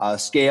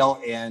scale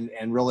and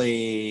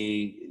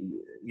really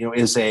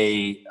is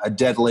a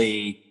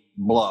deadly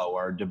blow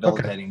or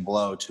debilitating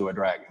blow to a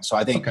dragon. So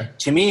I think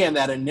to me, in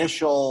that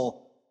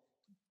initial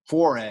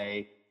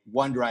foray,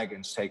 one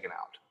dragon's taken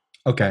out.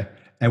 Okay.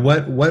 And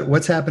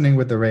what's happening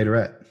with the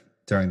Raiderette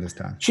during this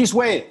time? She's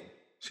waiting.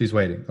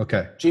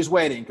 Okay. She's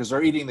waiting because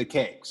they're eating the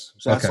cakes.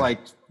 So that's like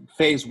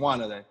phase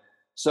one of it.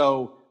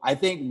 So I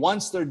think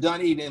once they're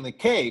done eating the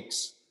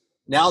cakes,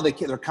 now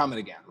they're coming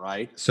again,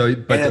 right? So,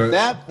 but at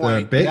that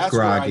point, they're a bit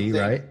groggy,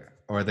 right?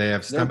 Or they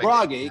have stomach. They're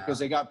groggy because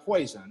they got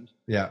poisoned.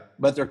 Yeah.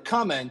 But they're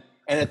coming,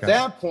 and at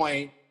that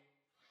point,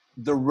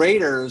 the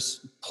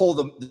Raiders pull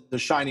the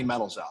shiny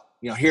metals out.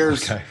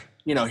 Here's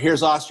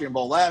here's Austrian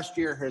Bowl last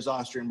year, here's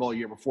Austrian Bowl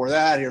year before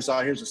that, here's a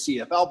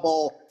CFL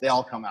Bowl. They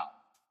all come out.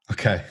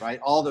 Okay. Right.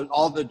 All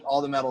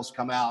the medals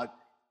come out,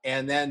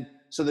 and then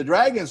so the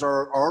Dragons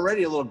are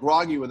already a little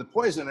groggy with the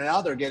poison, and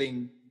now they're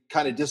getting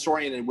kind of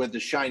disoriented with the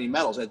shiny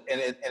medals, and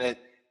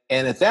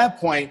at that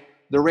point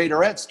the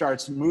Raiderette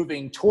starts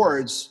moving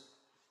towards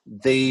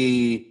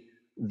the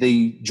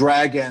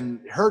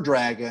dragon, her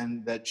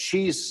dragon that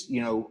she's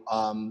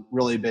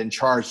really been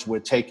charged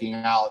with taking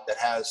out, that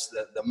has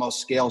the most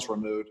scales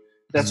removed.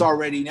 That's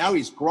already, now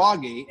he's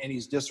groggy and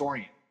he's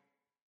disoriented.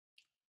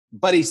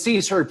 But he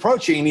sees her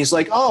approaching and he's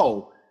like,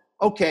 oh,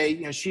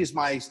 okay, she's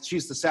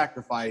the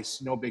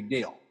sacrifice, no big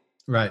deal.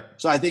 Right.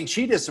 So I think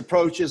she just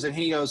approaches and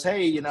he goes,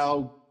 hey,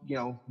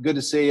 good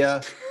to see you.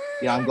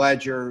 I'm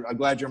glad you're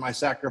my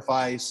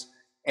sacrifice.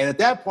 And at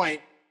that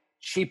point,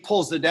 she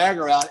pulls the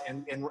dagger out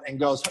and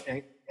goes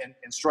and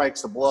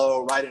strikes a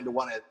blow right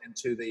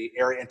into the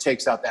area and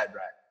takes out that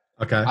dragon.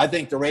 Okay. I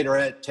think the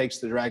Raiderette takes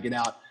the dragon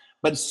out.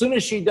 But as soon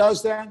as she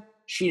does that,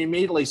 she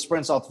immediately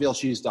sprints off the field.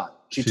 She's done.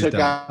 She did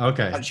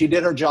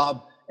her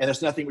job, and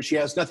there's nothing. She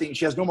has nothing.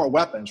 She has no more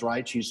weapons,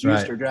 right? She's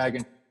used her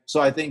dragon.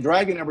 So I think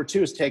dragon number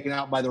 2 is taken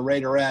out by the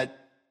Raiderette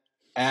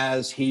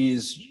as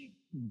he's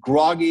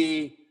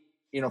groggy,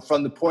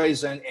 from the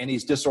poison, and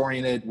he's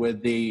disoriented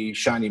with the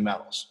shiny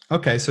metals.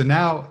 Okay, so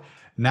now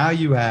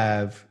you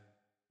have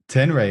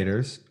 10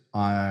 Raiders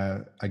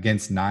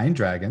against 9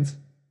 Dragons.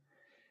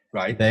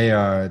 Right.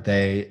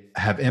 They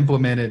have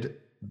implemented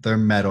their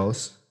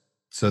metals,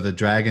 so the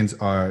Dragons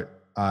are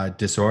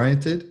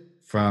disoriented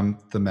from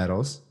the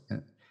metals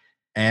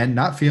and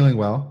not feeling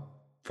well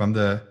from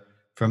the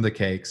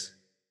cakes.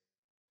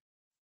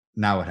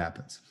 Now what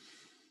happens?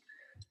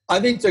 I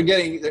think they're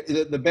getting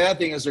the bad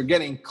thing is they're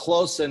getting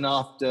close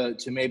enough to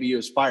maybe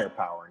use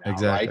firepower now,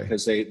 exactly. Right?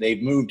 Because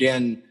they've moved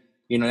in.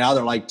 Now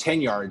they're like 10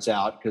 yards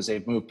out because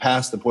they've moved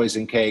past the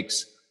poison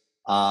cakes.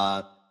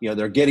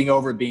 They're getting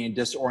over being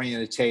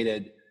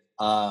disorientated,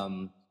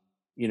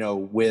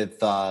 with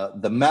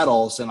the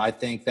metals. And I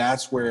think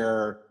that's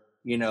where,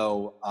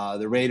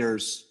 the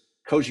Raiders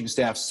coaching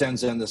staff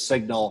sends in the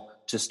signal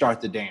to start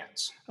the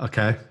dance.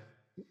 Okay.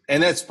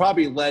 And that's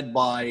probably led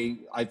by,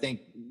 I think,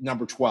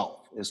 number 12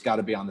 has got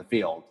to be on the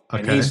field.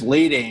 Okay. And he's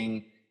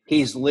leading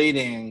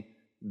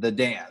the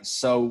dance.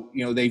 So,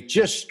 they've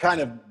just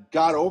kind of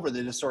got over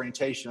the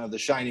disorientation of the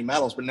shiny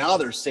metals, but now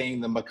they're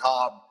seeing the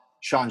macabre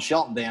Sean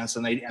Shelton dance,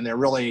 and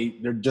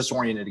they're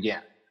disoriented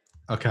again.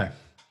 Okay.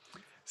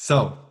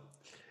 So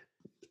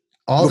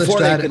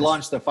before they could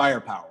launch the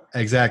firepower.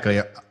 Exactly.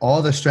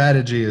 All the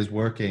strategy is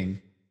working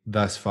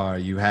thus far.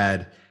 You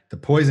had the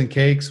poison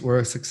cakes were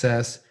a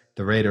success.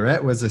 The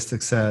Raiderette was a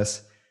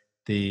success.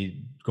 The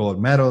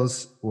gold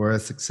medals were a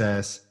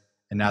success.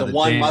 And now the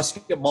one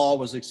musket ball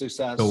was a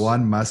success. The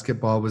one musket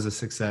ball was a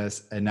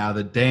success. And now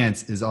the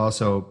dance is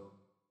also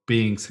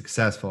being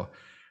successful.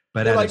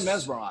 But they're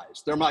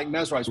mesmerized. They're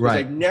mesmerized because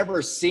right. they've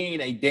never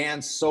seen a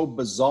dance so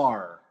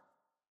bizarre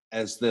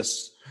as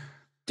this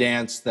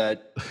dance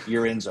that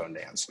your end zone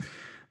dance.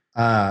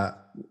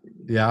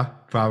 Yeah,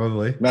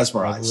 probably.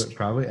 Mesmerized.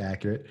 Probably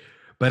accurate.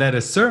 But at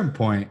a certain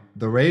point,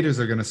 the Raiders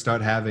are going to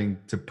start having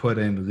to put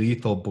in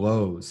lethal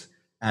blows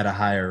at a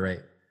higher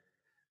rate.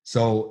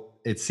 So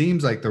it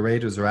seems like the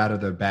Raiders are out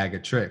of their bag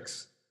of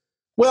tricks.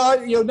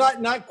 Well,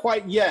 not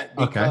quite yet,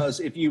 because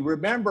if you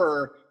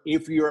remember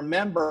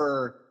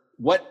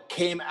what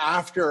came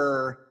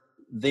after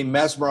the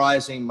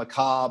mesmerizing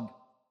macabre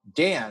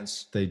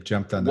dance, they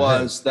jumped on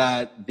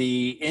that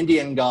the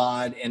Indian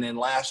God, and in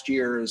last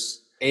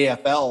year's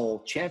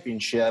AFL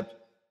championship,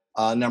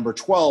 number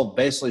 12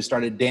 basically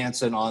started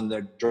dancing on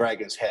the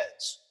Dragons'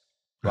 heads,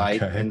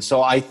 right? Okay. And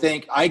so I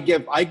think I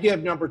give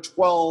number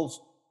 12,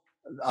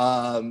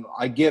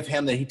 I give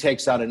him that he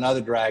takes out another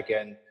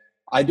dragon.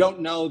 I don't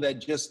know that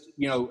just,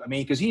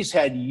 because he's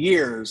had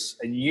years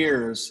and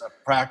years of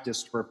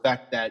practice to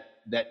perfect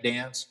that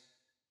dance.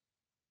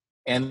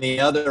 And the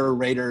other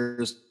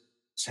Raiders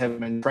have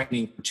been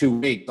training for 2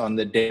 weeks on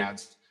the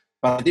dance.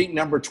 But I think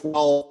number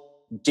 12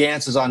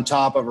 dances on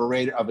top of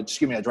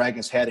a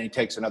dragon's head, and he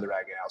takes another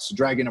dragon out. So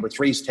dragon number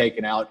 3 is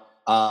taken out.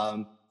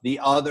 The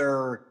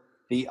other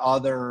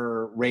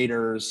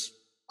Raiders,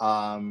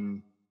 are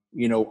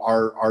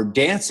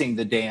dancing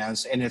the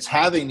dance, and it's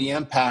having the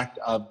impact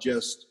of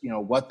just,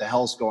 what the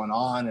hell's going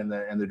on,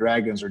 and the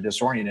Dragons are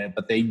disoriented,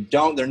 but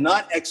they're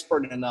not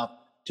expert enough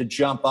to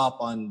jump up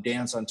and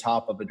dance on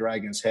top of a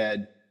dragon's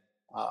head.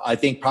 I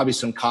think probably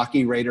some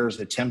cocky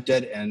Raiders attempt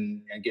it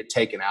and get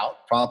taken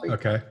out probably.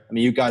 Okay. I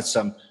mean,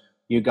 and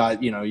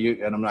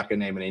I'm not going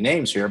to name any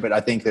names here, but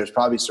I think there's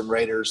probably some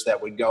Raiders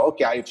that would go,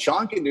 okay, if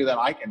Sean can do that,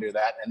 I can do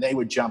that. And they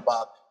would jump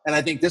up. And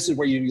I think this is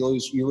where you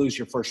lose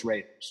your first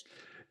Raiders.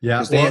 Yeah.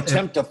 Because they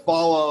attempt to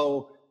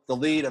follow the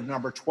lead of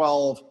number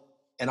 12.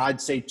 And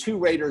I'd say 2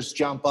 Raiders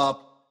jump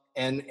up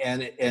and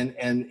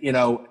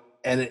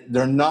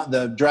they're not,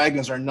 the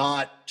Dragons are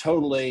not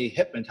totally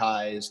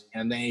hypnotized,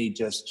 and they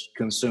just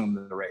consume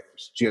the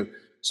Raiders.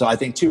 So I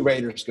think 2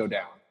 Raiders go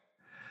down.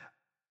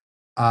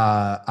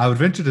 I would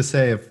venture to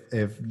say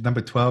if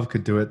number 12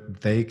 could do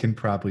it, they can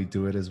probably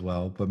do it as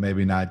well, but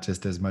maybe not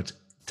just as much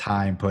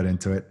time put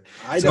into it.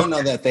 I So don't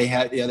know that they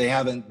had. Yeah, they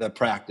haven't the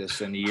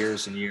practice in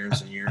years and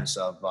years and years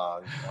of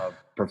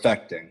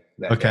perfecting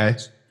that okay,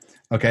 dance.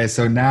 okay.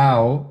 So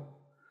now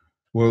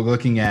we're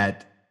looking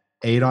at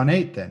 8 on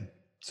 8 then.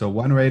 So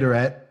one Raider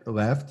at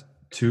left,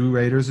 two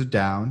Raiders are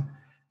down.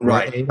 We're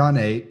Right, 8 on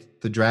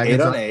 8. The eight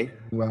Dragons on aren't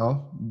eight. doing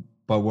well,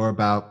 but we're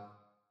about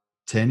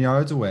 10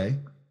 yards away.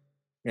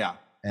 Yeah.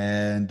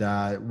 And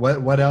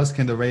what else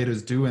can the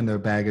Raiders do in their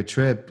bag of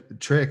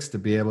tricks to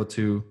be able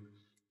to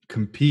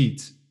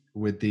compete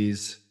with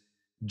these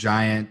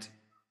giant,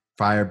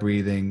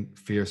 fire-breathing,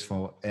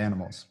 fearful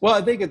animals? Well,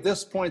 I think at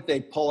this point they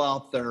pull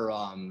out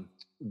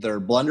their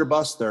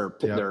blunderbuss, Yep.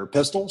 their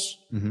pistols,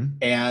 Mm-hmm.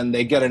 and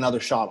they get another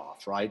shot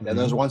off. Right, and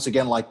those Mm-hmm. once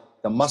again like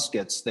the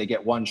muskets, they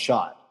get one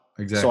shot.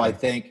 So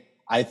Exactly.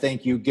 I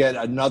think you get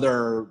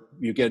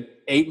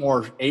eight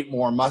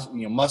more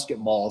musket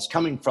balls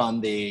coming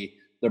from the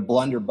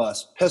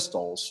blunderbuss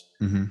pistols,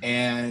 Mm-hmm.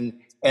 and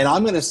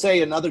I'm going to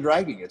say another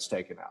dragon gets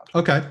taken out.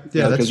 Okay.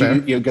 Yeah, that's fair.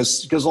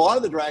 Because a lot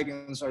of the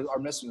dragons are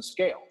missing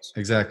scales.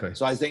 Exactly.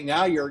 So I think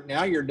now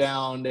you're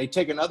down. They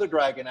take another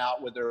dragon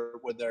out with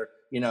their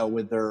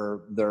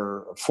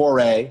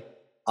foray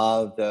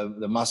of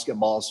the musket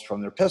balls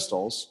from their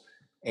pistols,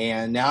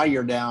 and now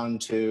you're down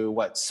to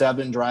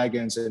 7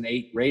 dragons and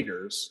 8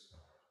 raiders,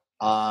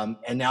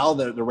 and now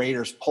the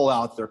raiders pull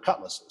out their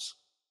cutlasses,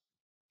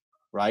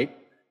 right?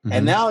 Mm-hmm.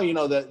 And now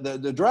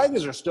the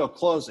dragons are still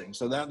closing,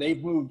 so now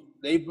they've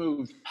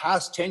moved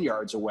past 10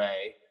 yards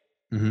away.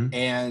 Mm-hmm.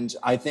 And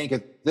I think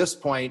at this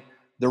point,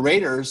 the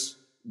Raiders,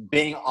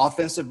 being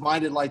offensive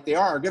minded like they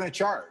are going to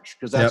charge,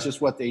 because that's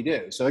just what they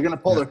do. So they're going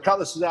to pull their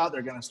cutlasses out.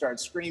 They're going to start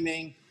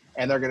screaming,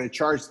 and they're going to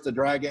charge the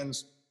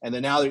dragons. And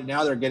then now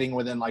they're getting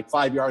within like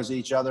 5 yards of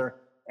each other.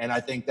 And I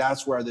think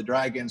that's where the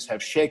dragons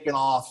have shaken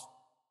off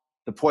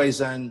the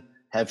poison,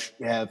 have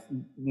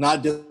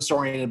not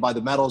disoriented by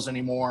the metals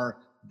anymore.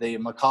 The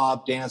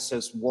macabre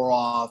dances wore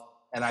off,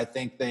 and I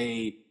think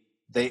they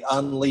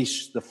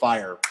unleashed the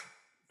firepower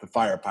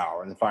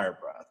and the fire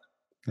breath.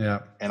 Yeah.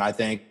 And I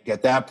think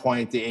at that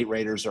point, the 8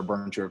 Raiders are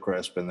burned to a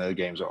crisp and the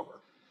game's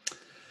over.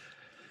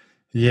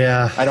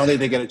 Yeah. I don't think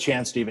they get a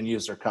chance to even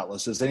use their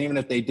cutlasses. And even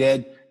if they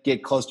did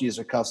get close to use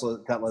their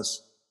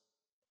cutlass,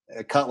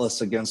 a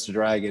cutlass against the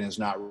dragon is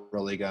not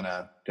really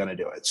gonna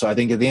do it. So I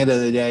think at the end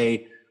of the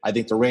day, I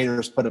think the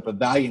Raiders put up a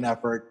valiant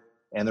effort,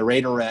 and the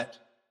Raiderette,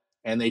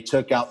 and they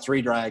took out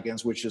 3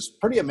 dragons, which is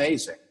pretty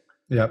amazing.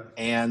 Yep.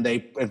 And they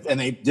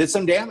did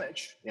some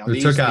damage.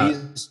 These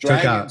dragons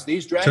took out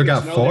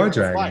 4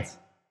 dragons.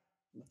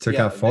 Took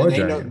out 4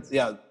 dragons.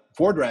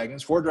 4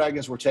 dragons. 4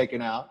 dragons were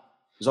taken out.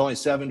 There's only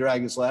 7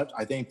 dragons left.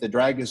 I think the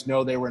dragons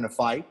know they were in a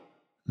fight.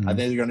 Mm-hmm. I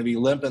think they're going to be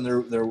limping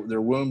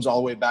their wounds all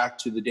the way back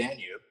to the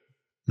Danube.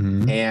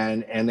 Mm-hmm.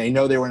 And they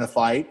know they were in a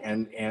fight,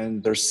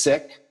 and they're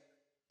sick,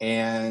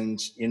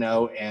 and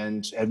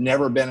have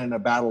never been in a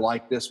battle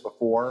like this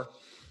before.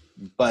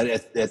 But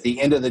at the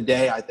end of the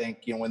day, I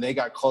think when they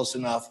got close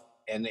enough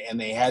and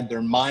they had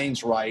their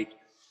minds right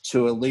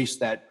to at least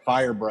that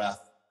fire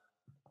breath,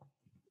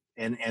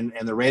 and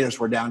the Raiders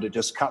were down to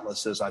just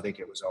cutlasses, I think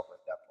it was over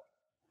at that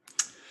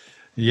point.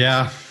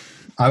 Yeah,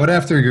 I would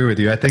have to agree with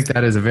you. I think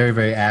that is a very,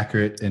 very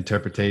accurate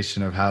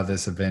interpretation of how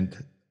this event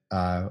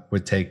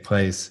would take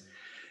place.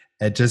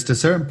 At just a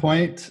certain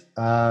point,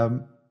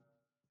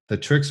 the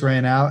tricks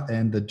ran out,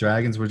 and the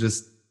dragons were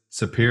just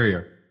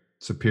superior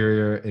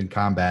in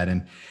combat,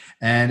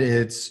 and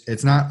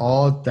it's not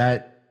all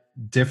that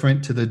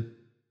different to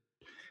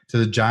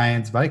the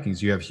Giants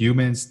Vikings. You have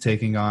humans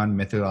taking on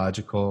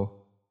mythological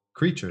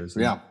creatures,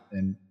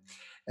 and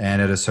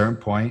at a certain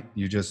point,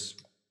 you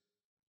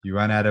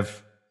run out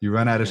of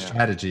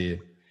strategy.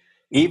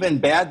 Even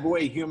bad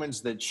boy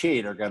humans that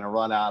cheat are going to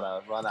run out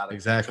of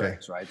exactly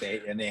tricks, right?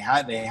 They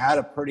had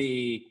a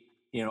pretty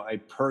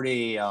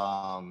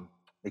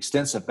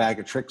extensive bag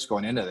of tricks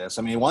going into this.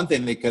 I mean, one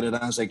thing they could have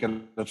done is they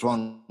could have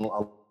thrown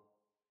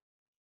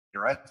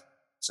direct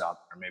out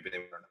there. Maybe they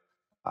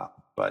weren't,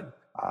 but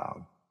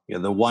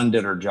the one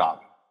did her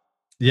job.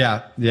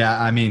 Yeah.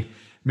 I mean,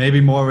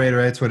 maybe more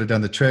Raiderites would have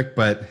done the trick,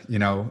 but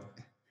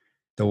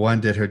the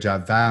one did her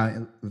job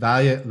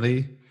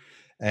valiantly.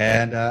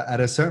 And at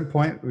a certain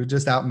point, we were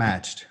just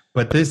outmatched.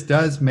 But this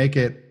does make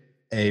it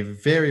a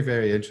very,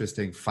 very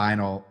interesting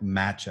final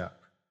matchup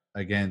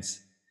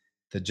against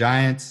the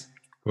Giants,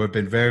 who have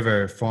been very,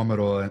 very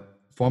formidable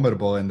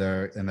in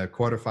their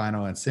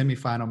quarterfinal and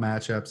semifinal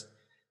matchups.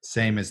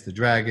 Same as the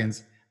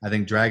Dragons. I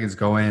think Dragons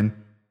go in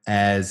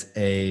as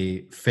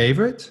a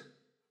favorite,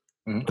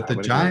 but the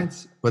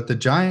Giants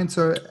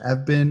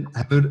have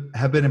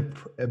been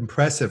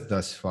impressive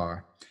thus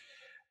far.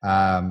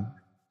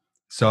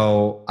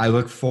 So I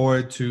look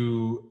forward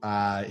to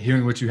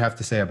hearing what you have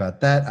to say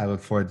about that. I look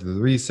forward to the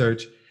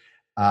research.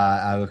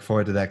 I look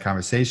forward to that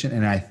conversation.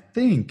 And I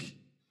think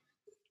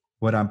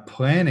what I'm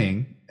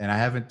planning, and I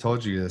haven't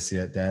told you this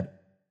yet, Dad,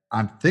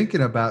 I'm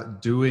thinking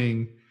about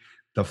doing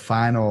the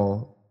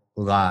final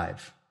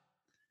live.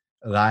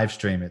 live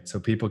stream it so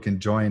people can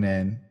join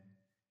in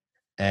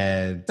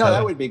and No, tell that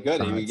us would be good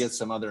if you thoughts. get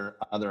some other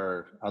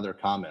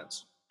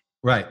comments.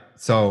 Right.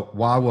 So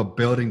while we're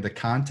building the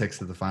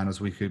context of the finals,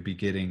 we could be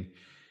getting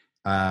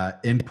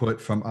input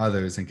from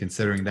others and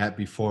considering that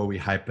before we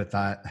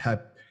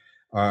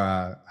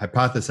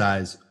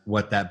hypothesize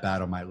what that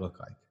battle might look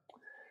like.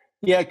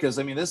 Yeah, because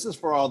I mean, this is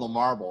for all the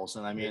marbles,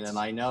 and I mean, and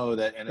I know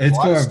that, and it's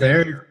for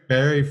a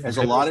there's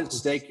a lot at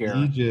stake here,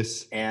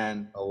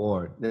 and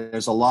award.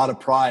 There's a lot of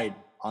pride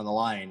on the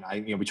line,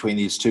 between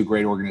these two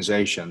great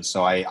organizations.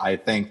 So I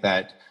think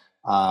that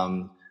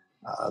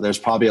there's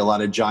probably a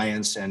lot of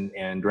Giants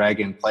and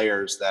Dragon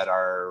players that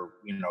are,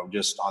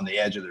 just on the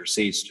edge of their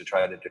seats to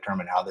try to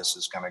determine how this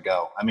is going to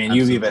go. I mean,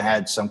 Absolutely. You've even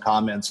had some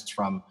comments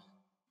from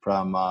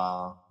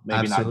maybe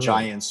Absolutely. Not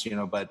Giants,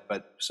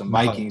 but some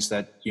Vikings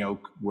that,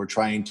 were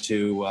trying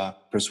to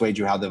persuade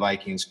you how the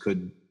Vikings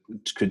could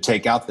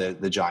take out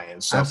the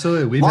Giants. So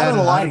Absolutely. We've had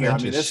a lot of here. I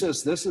mean, this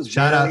is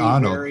Shout very, out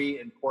Arnold.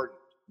 very important.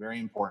 Very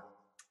important.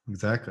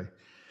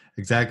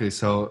 Exactly.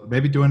 So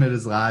maybe doing it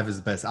as live is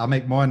the best. I'll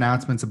make more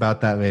announcements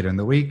about that later in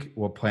the week.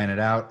 We'll plan it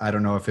out. I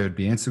don't know if it would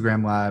be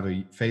Instagram Live or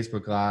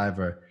Facebook Live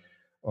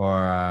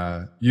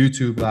or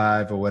YouTube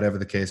Live or whatever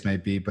the case may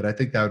be. But I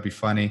think that would be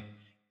funny.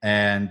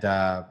 And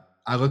I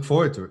look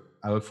forward to it.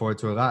 I look forward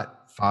to it a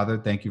lot. Father,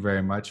 thank you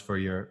very much for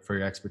your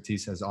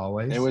expertise as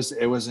always.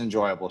 It was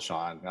enjoyable,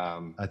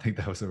 Sean. I think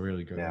that was a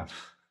really good one.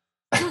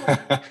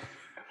 Yeah.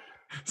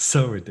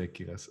 So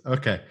ridiculous.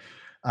 Okay.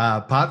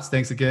 Pops,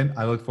 thanks again.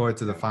 I look forward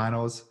to the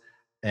finals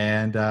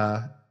and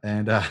have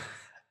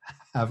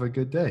a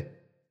good day.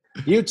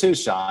 You too,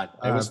 Sean.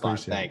 It was fun.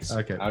 Thanks.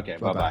 Okay.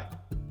 Bye-bye.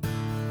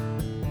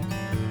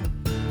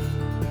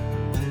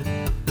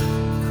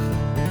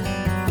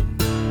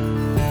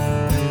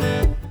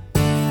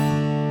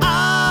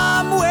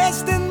 I'm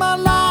wasting my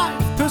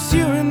life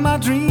pursuing my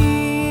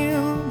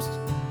dreams,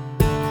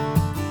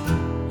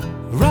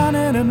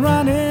 running and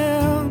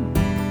running,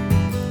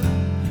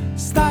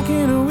 stuck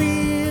in a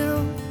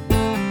wheel,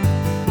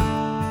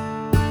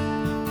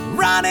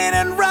 running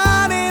and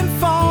running,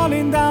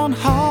 falling down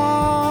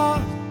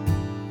hard,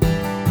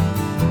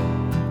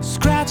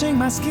 scratching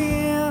my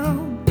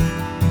skin,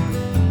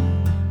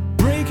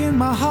 breaking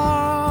my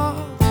heart,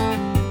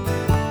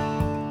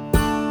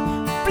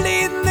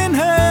 bleeding and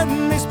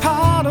hurting is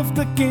part of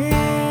the game,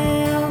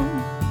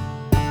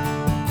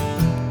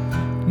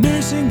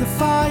 nursing the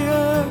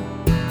fire,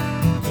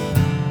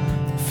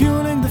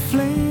 fueling the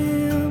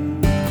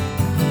flame.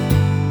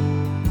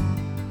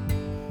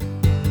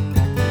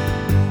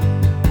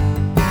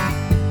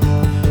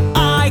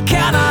 I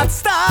cannot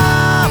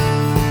stop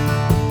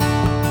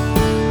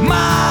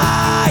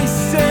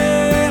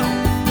myself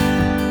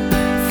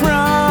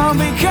from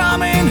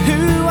becoming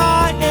who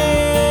I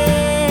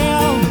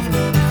am.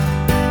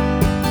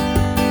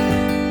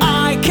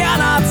 I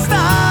cannot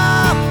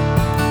stop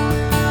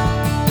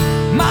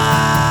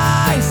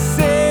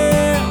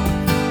myself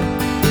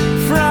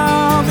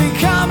from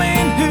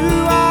becoming who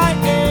I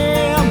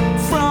am.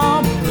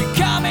 From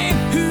becoming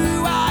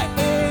who I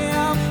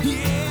am,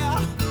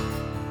 yeah.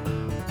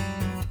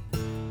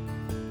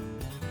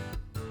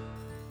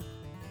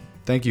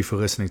 Thank you for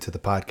listening to the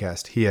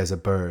podcast He Has a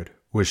Bird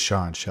with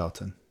Sean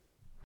Shelton.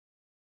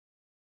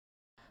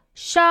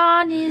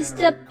 Sean is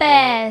the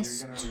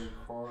best.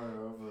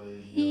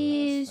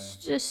 He's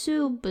the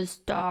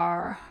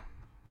superstar.